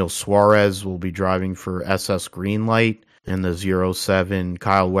 Daniel Suarez will be driving for SS Greenlight in the 07.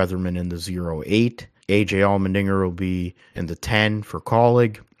 Kyle Weatherman in the 08. AJ Allmendinger will be in the 10 for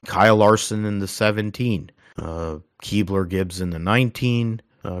Colleague. Kyle Larson in the 17. Keebler Gibbs in the 19.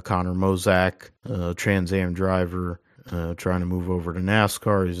 Connor Mozak, Trans Am driver, trying to move over to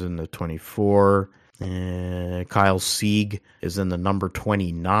NASCAR. He's in the 24. Kyle Sieg is in the number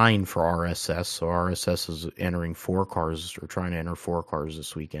 29 for RSS. So RSS is entering 4 cars, or trying to enter 4 cars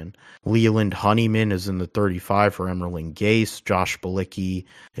this weekend. Leland Honeyman is in the 35 for Emerling Gase. Josh Bilicki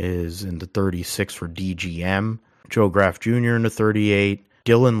is in the 36 for DGM. Joe Graff Jr. in the 38.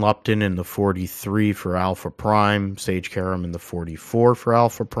 Dylan Lupton in the 43 for Alpha Prime. Sage Karam in the 44 for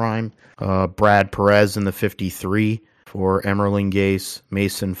Alpha Prime. Brad Perez in the 53 for Emerling Gase.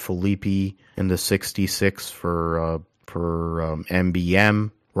 Mason Filippi in the 66 for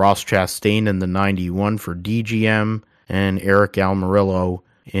MBM. Ross Chastain in the 91 for DGM. And Eric Almirillo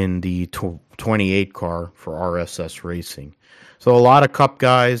in the 28 car for RSS Racing. So a lot of Cup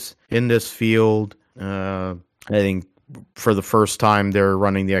guys in this field. I think for the first time they're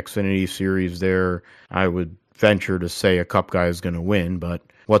running the Xfinity Series there, I would venture to say a Cup guy is going to win. But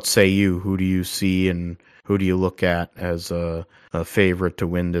what say you? Who do you see and who do you look at as a favorite to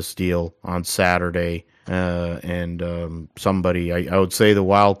win this deal on Saturday? Somebody, I would say the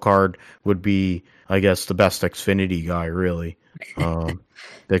wild card would be, I guess, the best Xfinity guy, really.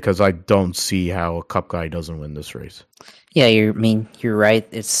 Because I don't see how a Cup guy doesn't win this race. Yeah, you're right.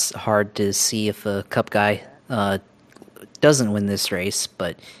 It's hard to see if a Cup guy doesn't win this race,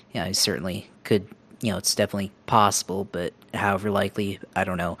 but yeah, he certainly could. It's definitely possible, but however likely, I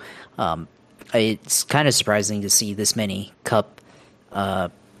don't know. It's kind of surprising to see this many Cup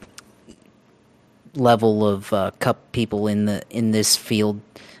level of Cup people in this field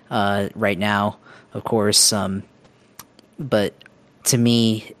right now, of course. But to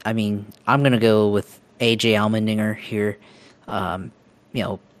me, I mean, I'm gonna go with AJ Allmendinger here.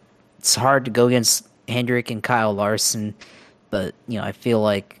 It's hard to go against Hendrick and Kyle Larson, but I feel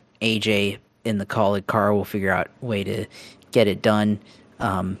like AJ in the Colleague car will figure out a way to get it done.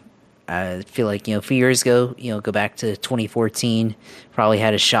 I feel like a few years ago, go back to 2014, probably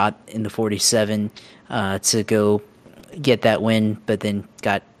had a shot in the 47 to go get that win, but then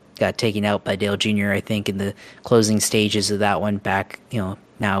got taken out by Dale Jr. I think in the closing stages of that one back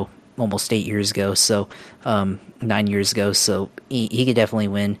now almost 8 years ago, so 9 years ago. So he could definitely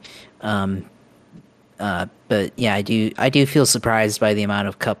win. But yeah, I do feel surprised by the amount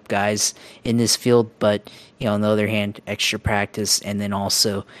of Cup guys in this field. But on the other hand, extra practice and then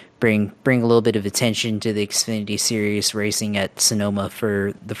also bring a little bit of attention to the Xfinity Series racing at Sonoma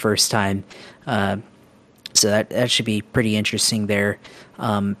for the first time. So that should be pretty interesting there.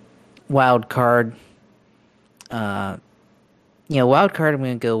 Wild card. wild card, I'm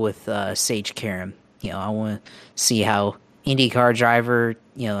going to go with Sage Karam. I want to see how IndyCar driver,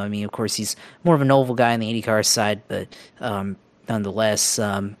 of course, he's more of an oval guy on the IndyCar side, but nonetheless,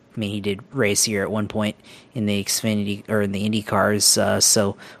 he did race here at one point in the XFinity or in the IndyCars,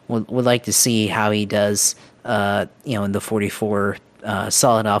 so would like to see how he does, in the 44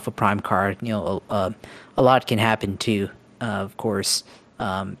 solid Alpha Prime car. A lot can happen too, of course,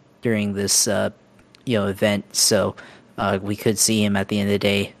 during this, event. So we could see him at the end of the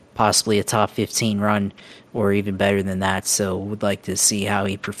day, possibly a top 15 run or even better than that. So would like to see how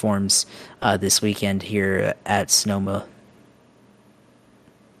he performs this weekend here at Sonoma.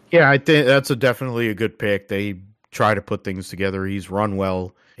 Yeah, I think that's definitely a good pick. They try to put things together. He's run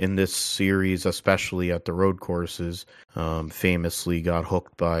well in this series, especially at the road courses. Famously got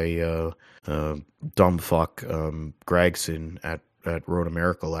hooked by dumbfuck Gregson at Road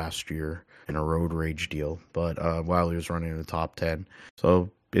America last year in a road rage deal, but while he was running in the top 10. So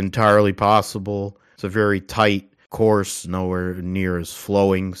entirely possible. It's a very tight course, nowhere near as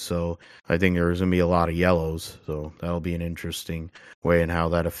flowing, so I think there's going to be a lot of yellows, so that'll be an interesting way in how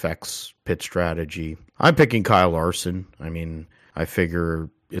that affects pit strategy. I'm picking Kyle Larson. I figure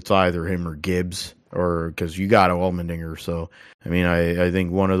it's either him or Gibbs, or because you got Allmendinger, so I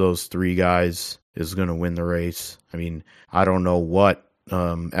think one of those three guys is going to win the race. I don't know what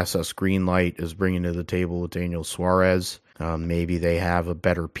SS Greenlight is bringing to the table with Daniel Suarez. Maybe they have a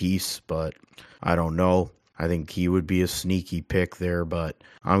better piece, but I don't know. I think he would be a sneaky pick there, but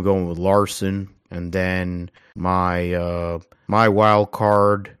I'm going with Larson. And then my wild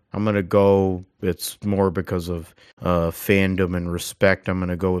card, I'm going to go, it's more because of fandom and respect, I'm going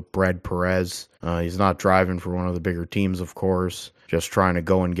to go with Brad Perez. He's not driving for one of the bigger teams, of course, just trying to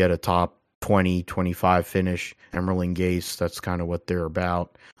go and get a top 20, 25 finish. Emerling Gase, that's kind of what they're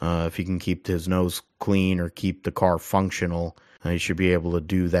about. If he can keep his nose clean or keep the car functional, he should be able to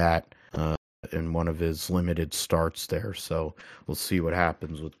do that in one of his limited starts there. So we'll see what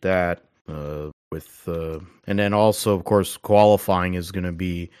happens with that. And then also, of course, qualifying is going to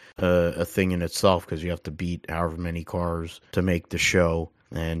be a thing in itself, because you have to beat however many cars to make the show,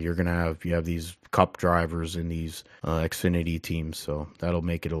 and you have these Cup drivers in these Xfinity teams, so that'll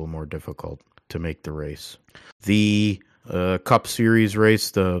make it a little more difficult to make the race. The Cup Series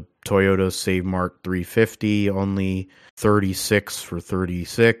race, the Toyota Save Mart 350, only 36 for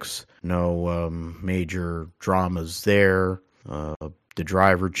 36. No major dramas there. The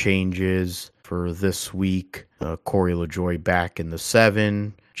driver changes for this week. Corey LaJoie back in the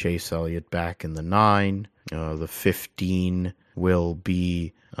 7. Chase Elliott back in the 9. The 15 will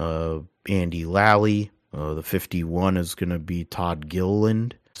be Andy Lally. The 51 is going to be Todd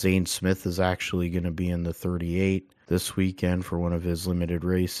Gilliland. Zane Smith is actually going to be in the 38 this weekend for one of his limited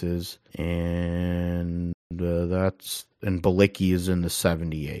races. And Balicki is in the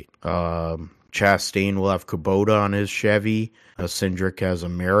 78. Chastain will have Kubota on his Chevy. Cindric has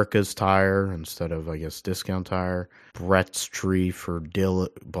America's tire instead of, I guess, Discount Tire. Brett's Tree for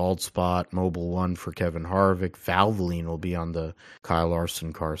Bald Spot. Mobile One for Kevin Harvick. Valvoline will be on the Kyle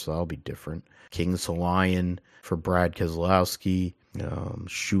Larson car, so that'll be different. King's Hawaiian for Brad Keselowski.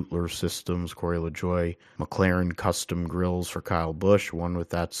 Schutler Systems, Corey LaJoie. McLaren Custom Grills for Kyle Busch, one with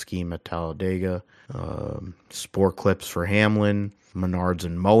that scheme at Talladega. Sport Clips for Hamlin. Menards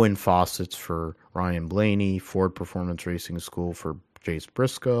and Moen Faucets for Ryan Blaney. Ford Performance Racing School for Chase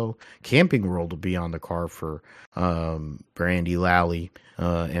Briscoe. Camping World will be on the car for Andy Lally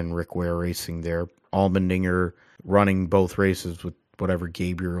and Rick Ware Racing there. Allmendinger running both races with whatever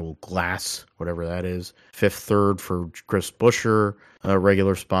Gabriel Glass, whatever that is. 5th, 3rd for Chris Buescher.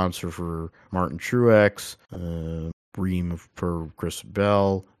 Regular sponsor for Martin Truex. Ream for Chris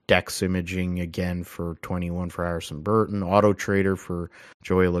Bell. Dex Imaging again for 21 for Harrison Burton. Auto Trader for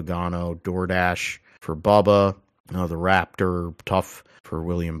Joey Logano. DoorDash for Bubba. The Raptor Tough for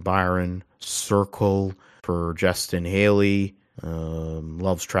William Byron. Circle for Justin Haley.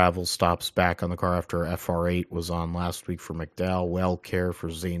 Love's Travel stops back on the car after FR8 was on last week for McDowell. Well Care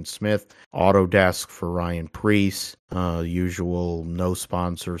for Zane Smith. Autodesk for Ryan Preece. Usual no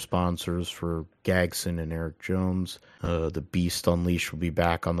sponsors for Gagson and Eric Jones. The Beast Unleashed will be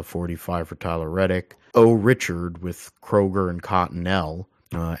back on the 45 for Tyler Reddick. O. Richard with Kroger and Cottonelle.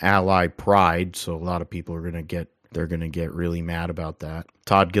 Ally Pride, so a lot of people are going to get really mad about that.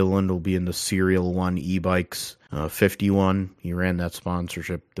 Todd Gilliland will be in the Serial 1 e-bikes 51. He ran that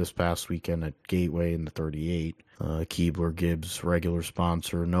sponsorship this past weekend at Gateway in the 38. Keebler Gibbs, regular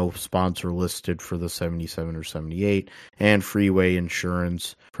sponsor. No sponsor listed for the 77 or 78. And Freeway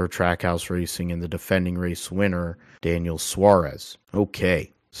Insurance for Trackhouse Racing and the defending race winner, Daniel Suarez.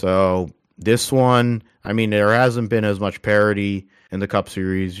 Okay, so this one, I mean, there hasn't been as much parity in the Cup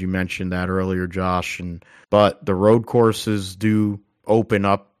Series. You mentioned that earlier, Josh, but the road courses do open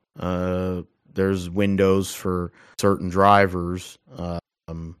up. There's windows for certain drivers.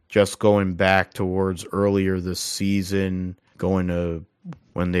 Just going back towards earlier this season, going to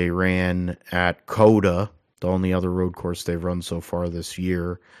when they ran at COTA, the only other road course they've run so far this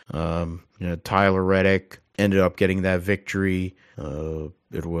year. Tyler Reddick ended up getting that victory.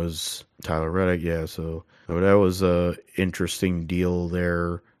 It was Tyler Reddick, yeah. So that was a interesting deal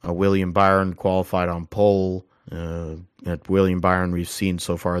there. William Byron qualified on pole. At William Byron, we've seen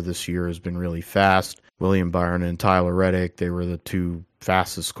so far this year has been really fast. William Byron and Tyler Reddick, they were the two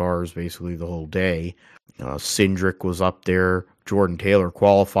fastest cars basically the whole day. Cindric was up there. Jordan Taylor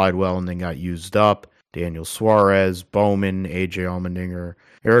qualified well and then got used up. Daniel Suarez, Bowman, AJ Allmendinger,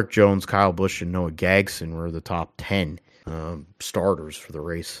 Eric Jones, Kyle Busch, and Noah Gragson were the top 10 starters for the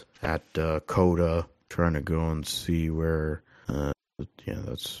race at COTA. Trying to go and see where,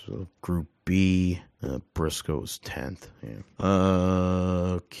 that's Group B. Briscoe was 10th. Yeah.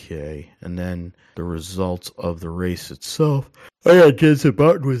 Okay. And then the results of the race itself. Oh, yeah, Jensen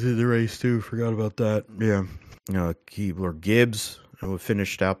Button was in the race too. Forgot about that. Yeah. Keebler Gibbs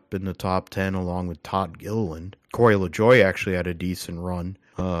finished up in the top 10 along with Todd Gilliland. Corey LaJoie actually had a decent run.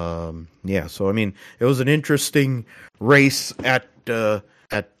 So I mean, it was an interesting race at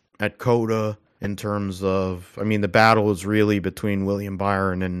COTA in terms of, I mean, the battle was really between William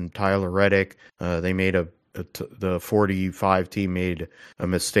Byron and Tyler Reddick. They made the 45 team made a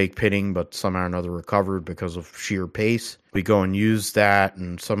mistake pitting, but somehow or another recovered because of sheer pace. We go and use that,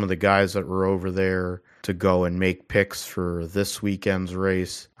 and some of the guys that were over there to go and make picks for this weekend's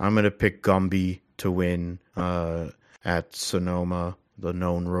race. I'm going to pick Gumby to win at Sonoma, the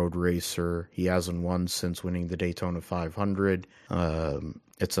known road racer. He hasn't won since winning the Daytona 500.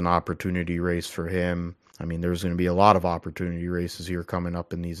 It's an opportunity race for him. I mean, there's going to be a lot of opportunity races here coming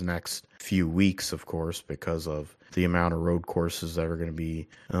up in these next few weeks, of course, because of the amount of road courses that are going to be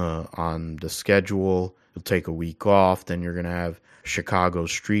on the schedule. You'll take a week off, then you're going to have Chicago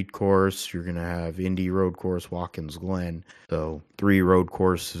Street Course, you're going to have Indy Road Course, Watkins Glen. So 4 road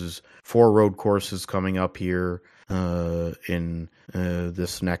courses coming up here in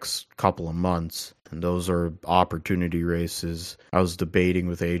this next couple of months. And those are opportunity races. I was debating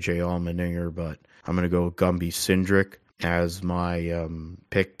with AJ Allmendinger, but I'm going to go with Gumby Cindric as my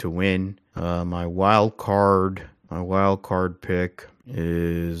pick to win. My wild card pick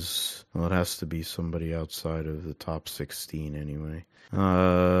is, well, it has to be somebody outside of the top 16 anyway.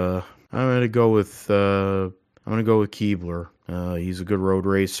 I'm going to go with Keebler. He's a good road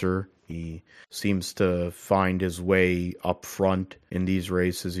racer. He seems to find his way up front in these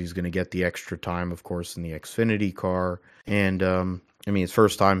races. He's going to get the extra time, of course, in the XFinity car. And, it's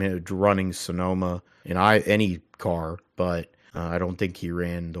first time running Sonoma in any car, but I don't think he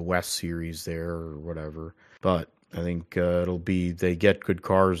ran the West Series there or whatever. But I think they get good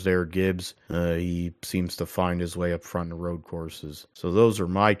cars there, Gibbs. He seems to find his way up front in the road courses. So those are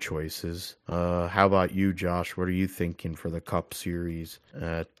my choices. How about you, Josh? What are you thinking for the Cup Series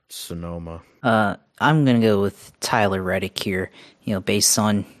at Sonoma? I'm going to go with Tyler Reddick here, based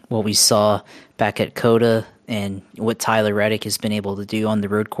on what we saw back at COTA and what Tyler Reddick has been able to do on the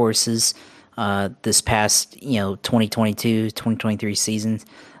road courses this past, 2022, 2023 seasons.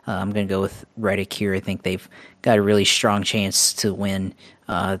 I'm going to go with Reddick here. I think they've got a really strong chance to win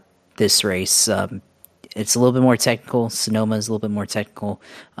this race. It's a little bit more technical. Sonoma is a little bit more technical,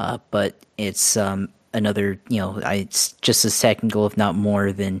 but it's another, it's just as technical, if not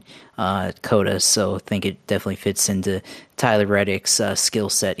more, than COTA. So I think it definitely fits into Tyler Reddick's skill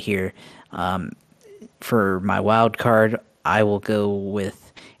set here. For my wild card, I will go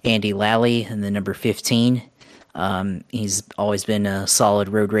with Andy Lally in the number 15. He's always been a solid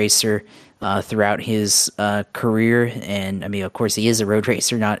road racer throughout his career, and of course, he is a road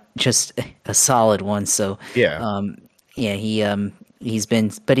racer, not just a solid one. So he's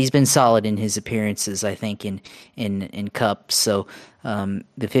been solid in his appearances, I think, in Cup. So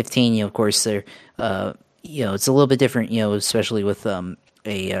the 15, of course, they're it's a little bit different, especially with a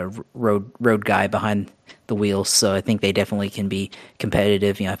road guy behind the wheels. So I think they definitely can be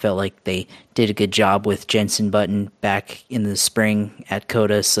competitive. I felt like they did a good job with Jensen Button back in the spring at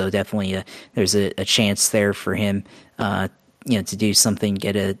COTA. So definitely there's a chance there for him, to do something,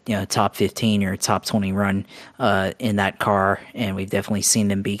 get a top 15 or a top 20 run in that car. And we've definitely seen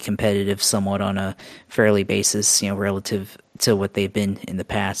them be competitive somewhat on a fairly basis, relative to what they've been in the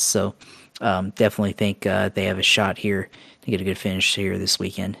past. So definitely think they have a shot here to get a good finish here this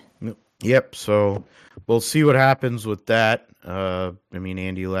weekend. Yep. So we'll see what happens with that. I mean,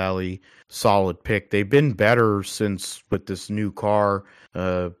 Andy Lally, solid pick. They've been better since with this new car.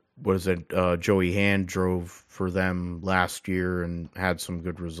 Joey Hand drove for them last year and had some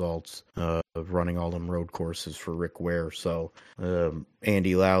good results of running all them road courses for Rick Ware. So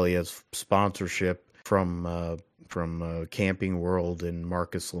Andy Lally has sponsorship from Camping World and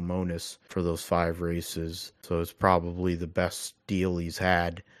Marcus Lemonis for those 5 races. So it's probably the best deal he's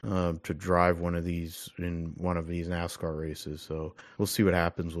had to drive one of these NASCAR races. So we'll see what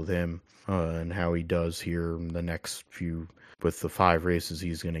happens with him and how he does here in the next few with the 5 races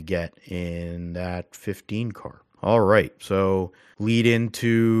he's going to get in that 15 car. All right, so lead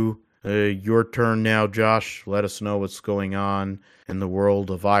into your turn now, Josh. Let us know what's going on in the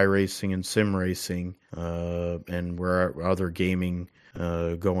world of iRacing and sim racing and where other gaming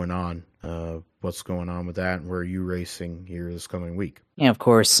going on. What's going on with that, and where are you racing here this coming week? Yeah, of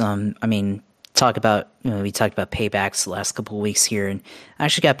course. I mean, we talked about paybacks the last couple of weeks here, and I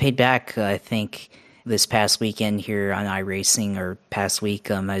actually got paid back, I think, this past weekend here on iRacing, or past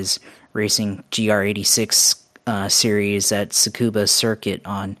week. I was racing GR86 series at Tsukuba Circuit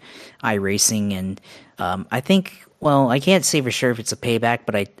on iRacing, and I think, well, I can't say for sure if it's a payback,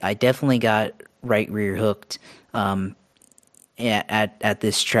 but I definitely got right rear hooked at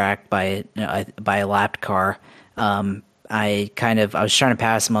this track by a lapped car. I was trying to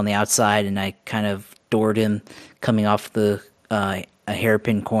pass him on the outside, and I kind of doored him coming off a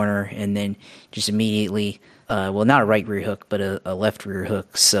hairpin corner, and then just immediately, not a right rear hook, but a left rear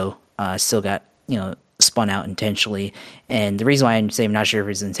hook. So I still got, spun out intentionally. And the reason why I'm not sure if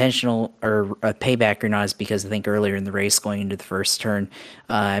it's intentional or a payback or not is because I think earlier in the race, going into the first turn,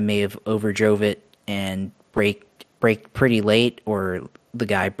 I may have overdrove it and braked pretty late, or the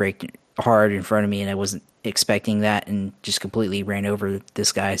guy braked hard in front of me and I wasn't expecting that and just completely ran over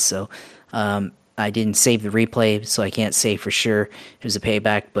this guy. So I didn't save the replay, so I can't say for sure it was a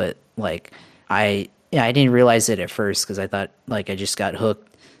payback, but I didn't realize it at first because I thought I just got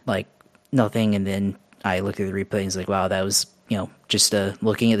hooked nothing, and then I looked at the replay and was like, wow, that was just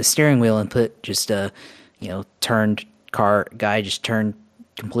looking at the steering wheel and turned guy just turned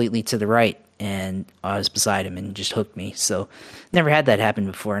completely to the right, and I was beside him and just hooked me. So never had that happen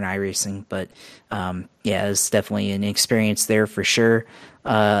before in iRacing, but it was definitely an experience there for sure.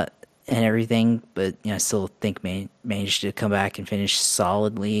 And everything, but I still think managed to come back and finish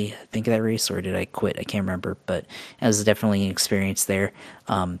solidly, I think, of that race, or did I quit? I can't remember, but it was definitely an experience there.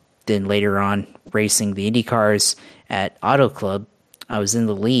 Then later on, racing the Indy cars at Auto Club, I was in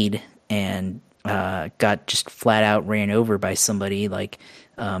the lead and got just flat out ran over by somebody. I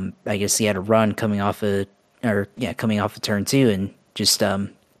guess he had a run coming off of turn 2, and just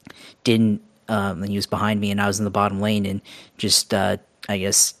didn't. And he was behind me, and I was in the bottom lane, and just I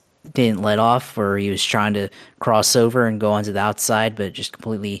guess didn't let off, or he was trying to cross over and go onto the outside, but just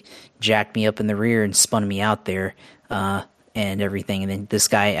completely jacked me up in the rear and spun me out there and everything. And then this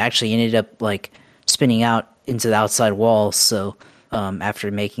guy actually ended up spinning out into the outside wall. So after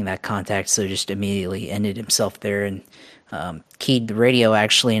making that contact, so just immediately ended himself there and keyed the radio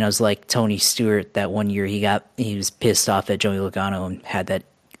actually. And I was like Tony Stewart that one year he was pissed off at Joey Logano and had that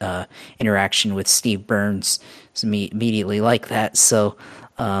interaction with Steve Burns. So immediately like that. So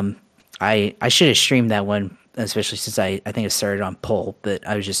I should have streamed that one, especially since I think it started on pole, but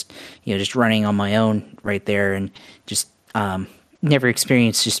I was just running on my own right there, and just never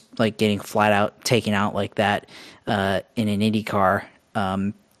experienced just getting flat out taken out like that in an Indy car.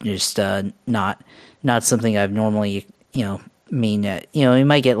 Just not something I've normally you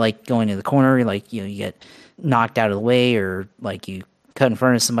might get going to the corner, you get knocked out of the way, or you cut in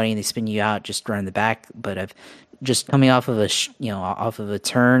front of somebody and they spin you out, just run in the back. But I've just coming off of a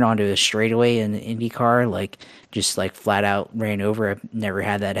turn onto a straightaway in an Indy car, just flat out ran over. I've never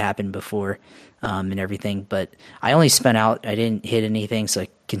had that happen before, and everything. But I only spun out. I didn't hit anything, so I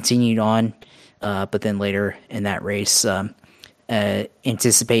continued on. But then later in that race,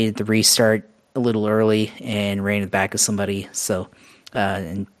 anticipated the restart a little early and ran in the back of somebody. So,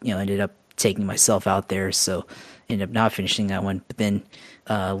 ended up taking myself out there. So ended up not finishing that one. But then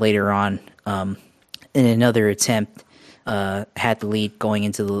later on, in another attempt, had the lead going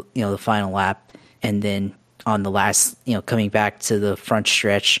into the final lap, and then on the last, coming back to the front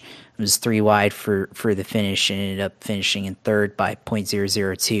stretch, it was 3 wide for the finish, and ended up finishing in third by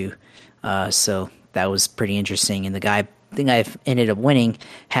 0.002. So that was pretty interesting. And the guy I think I ended up winning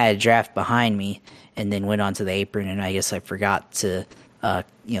had a draft behind me, and then went onto the apron, and I guess I forgot to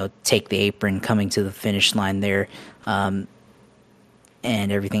take the apron coming to the finish line there.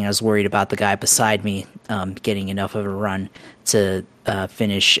 and everything. I was worried about the guy beside me getting enough of a run to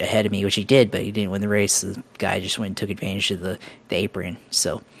finish ahead of me, which he did, but he didn't win the race. The guy just went and took advantage of the apron.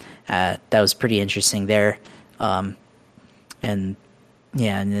 So that was pretty interesting there. And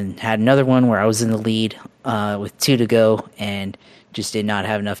then had another one where I was in the lead with 2 to go and just did not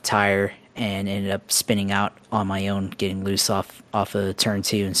have enough tire and ended up spinning out on my own, getting loose off of turn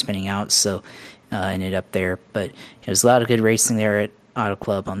 2 and spinning out. So ended up there. But it was a lot of good racing there at Auto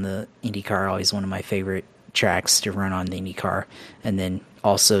Club on the IndyCar, always one of my favorite tracks to run on the IndyCar. And then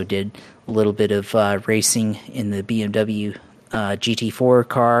also did a little bit of racing in the BMW GT4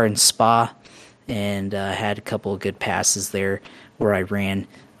 car in Spa, and had a couple of good passes there where I ran.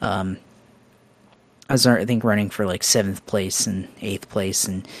 I was, I think, running for like 7th place and 8th place,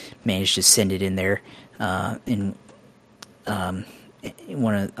 and managed to send it in there. In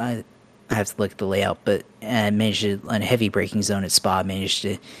one of I have to look at the layout, but I managed to, on a heavy braking zone at Spa, managed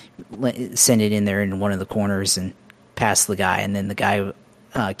to send it in there in one of the corners and pass the guy. And then the guy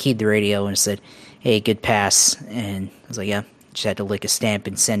keyed the radio and said, "Hey, good pass." And I was like, "Yeah." Just had to lick a stamp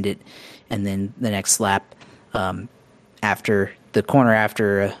and send it. And then the next lap, after the corner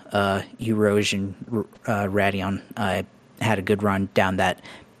after Urouge and Radion, I had a good run down that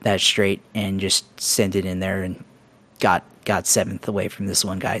straight and just sent it in there and got 7th away from this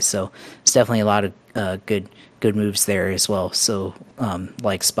one guy. So it's definitely a lot of good moves there as well. So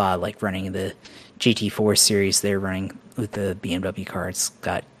like Spa, like running the GT4 series, they're running with the BMW car. It's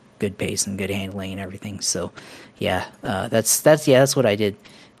got good pace and good handling and everything. So yeah, that's what I did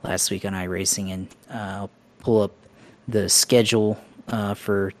last week on iRacing, and I'll pull up the schedule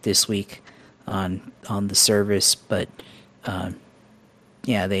for this week on the service. But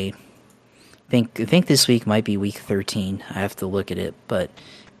they think this week might be week 13. I have to look at it, but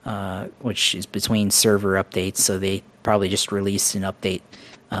which is between server updates, so they probably just released an update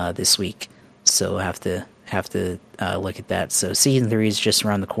this week. So I have to look at that. So season 3 is just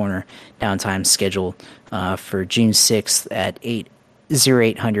around the corner. Downtime scheduled for June 6th at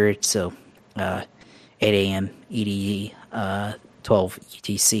 0800, so 8 a.m. EDE, 12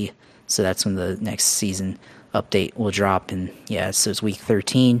 UTC. So that's when the next season update will drop. And yeah, so it's week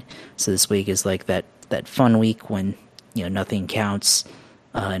 13. So this week is like that fun week when nothing counts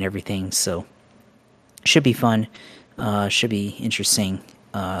and everything. So should be fun. Should be interesting.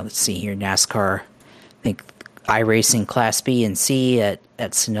 Let's see here, NASCAR. I think iRacing Class B and C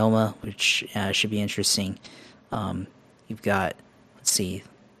at Sonoma, which should be interesting. You've got, let's see,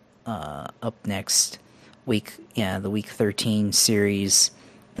 up next week, the week 13 series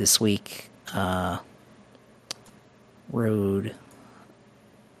this week. Road,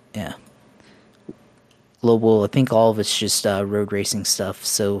 global. I think all of it's just road racing stuff.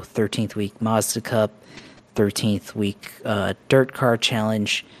 So 13th week Mazda Cup, 13th week Dirt Car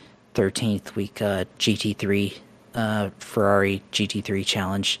Challenge, 13th week GT3 Ferrari GT3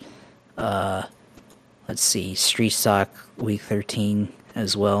 Challenge. Let's see, Street Stock week 13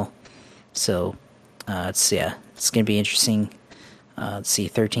 as well. So it's gonna be interesting. Let's see,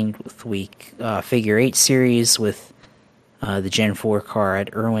 13th week Figure 8 series with the Gen 4 car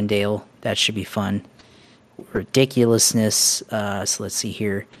at Irwindale. That should be fun. Ridiculousness. So let's see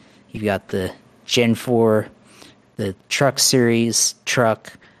here. You've got the Gen 4, the Truck Series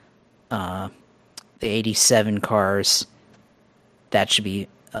truck, the 87 cars. That should be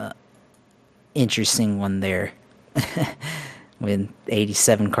interesting one there. When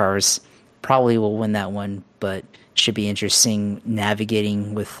 87 cars probably will win that one, but should be interesting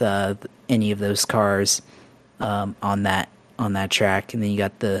navigating with any of those cars on that track. And then you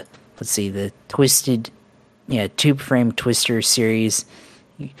got the twisted, tube frame twister series.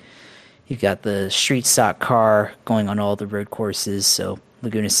 You've got the street stock car going on all the road courses. So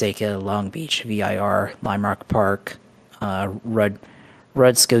Laguna Seca, Long Beach, VIR, Lime Rock Park,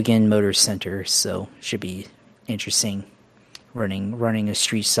 Rudskogen Motor Center. So should be interesting running a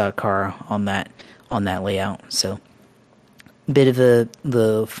street stock car on that layout. So a bit of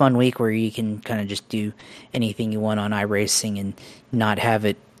the fun week where you can kind of just do anything you want on iRacing and not have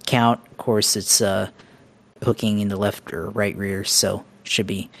it count. Of course, it's hooking in the left or right rear, so should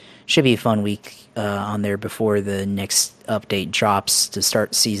be a fun week on there before the next update drops to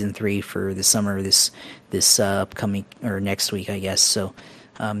start season 3 for the summer this upcoming or next week, I guess. So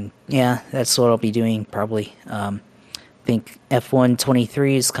that's what I'll be doing probably. I think F1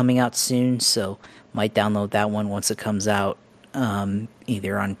 23 is coming out soon, so might download that one once it comes out.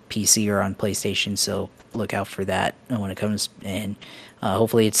 either on PC or on PlayStation, so look out for that when it comes. And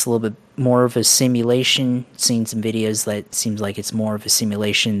hopefully it's a little bit more of a simulation. Seen some videos that seems like it's more of a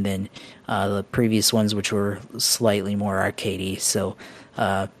simulation than the previous ones, which were slightly more arcadey. So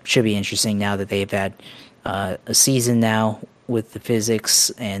should be interesting now that they've had a season now with the physics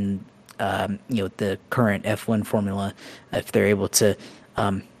and the current F1 formula. If they're able to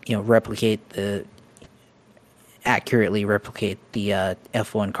accurately replicate the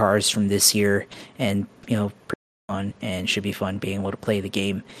F1 cars from this year, and fun, and should be fun being able to play the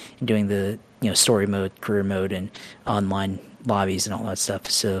game and doing the story mode, career mode, and online lobbies and all that stuff.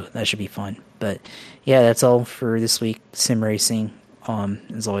 So that should be fun. But yeah, that's all for this week. Sim racing,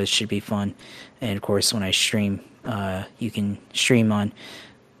 as always, should be fun. And of course, when I stream, you can stream on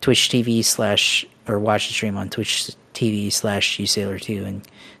Twitch TV / or watch the stream on Twitch TV / usailor2 and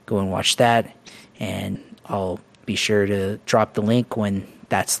go and watch that. And I'll be sure to drop the link when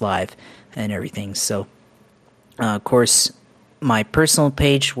that's live and everything. So, of course, my personal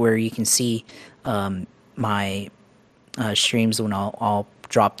page where you can see my streams when I'll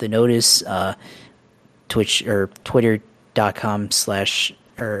drop the notice, Twitch or twitter.com /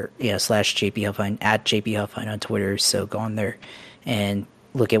 /JPHuffine at JPHuffine on Twitter. So go on there and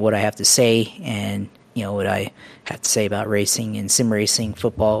look at what I have to say, and what I have to say about racing and sim racing,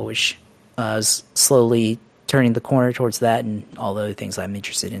 football, which is slowly turning the corner towards that, and all the other things I'm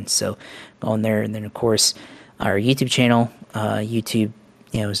interested in. So go on there. And then of course our YouTube channel, YouTube,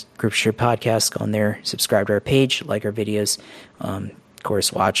 Group Share Podcast. Go on there, subscribe to our page, like our videos, of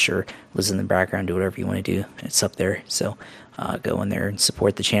course watch or listen in the background, do whatever you want to do. It's up there. So go in there and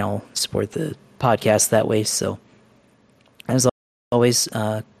support the channel, support the podcast that way. So as always,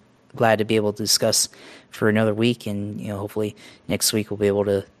 glad to be able to discuss for another week, and hopefully next week we'll be able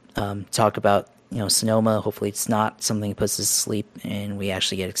to talk about Sonoma. Hopefully it's not something that puts us to sleep and we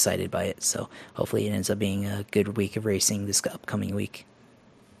actually get excited by it. So hopefully it ends up being a good week of racing this upcoming week.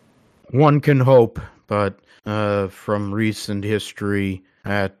 One can hope, but from recent history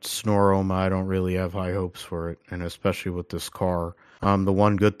at Snoreoma, I don't really have high hopes for it, and especially with this car. The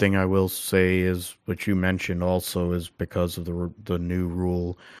one good thing I will say is, what you mentioned also, is because of the new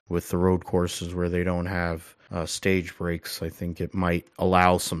rule with the road courses where they don't have stage breaks. I think it might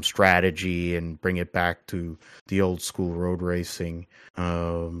allow some strategy and bring it back to the old school road racing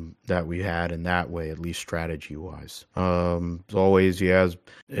that we had in that way, at least strategy wise. As always,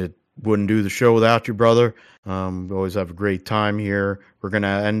 it wouldn't do the show without you, brother. We always have a great time here. We're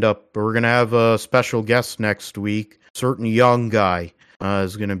gonna have a special guest next week. Certain young guy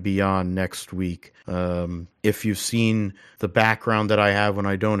is going to be on next week. If you've seen the background that I have when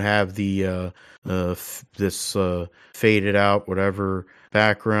I don't have the this faded out whatever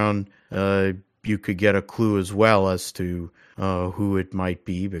background, you could get a clue as well as to who it might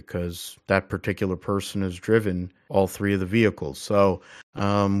be, because that particular person has driven all three of the vehicles. So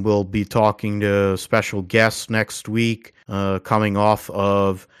we'll be talking to special guests next week, coming off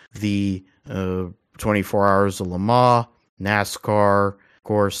of the 24 Hours of Le Mans, NASCAR, of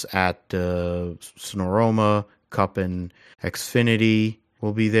course, at Snoreoma, Cup and XFinity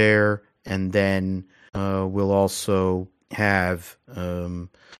will be there. And then we'll also have a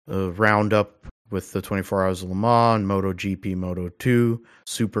roundup with the 24 Hours of Le Mans, MotoGP, Moto2.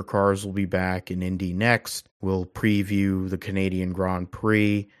 Supercars will be back in Indy next. We'll preview the Canadian Grand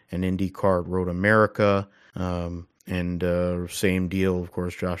Prix and IndyCar at Road America. And same deal, of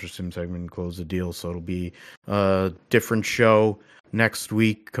course, Josh's Sim segment closed the deal, so it'll be a different show next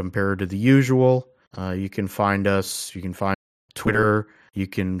week compared to the usual. You can find us, you can find Twitter, you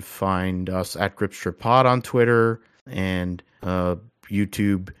can find us at GripStripPod on Twitter, and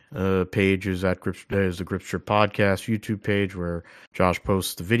YouTube page is the GripStrip Podcast YouTube page, where Josh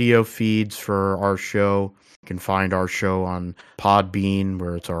posts the video feeds for our show. You can find our show on Podbean,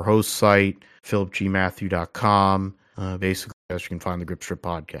 where it's our host site, philipgmatthew.com. Basically, as you can find the GripStrip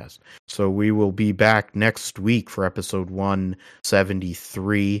Podcast. So we will be back next week for episode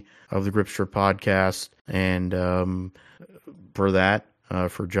 173 of the GripStrip Podcast. And for that,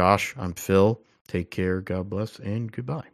 for Josh, I'm Phil. Take care, God bless, and goodbye.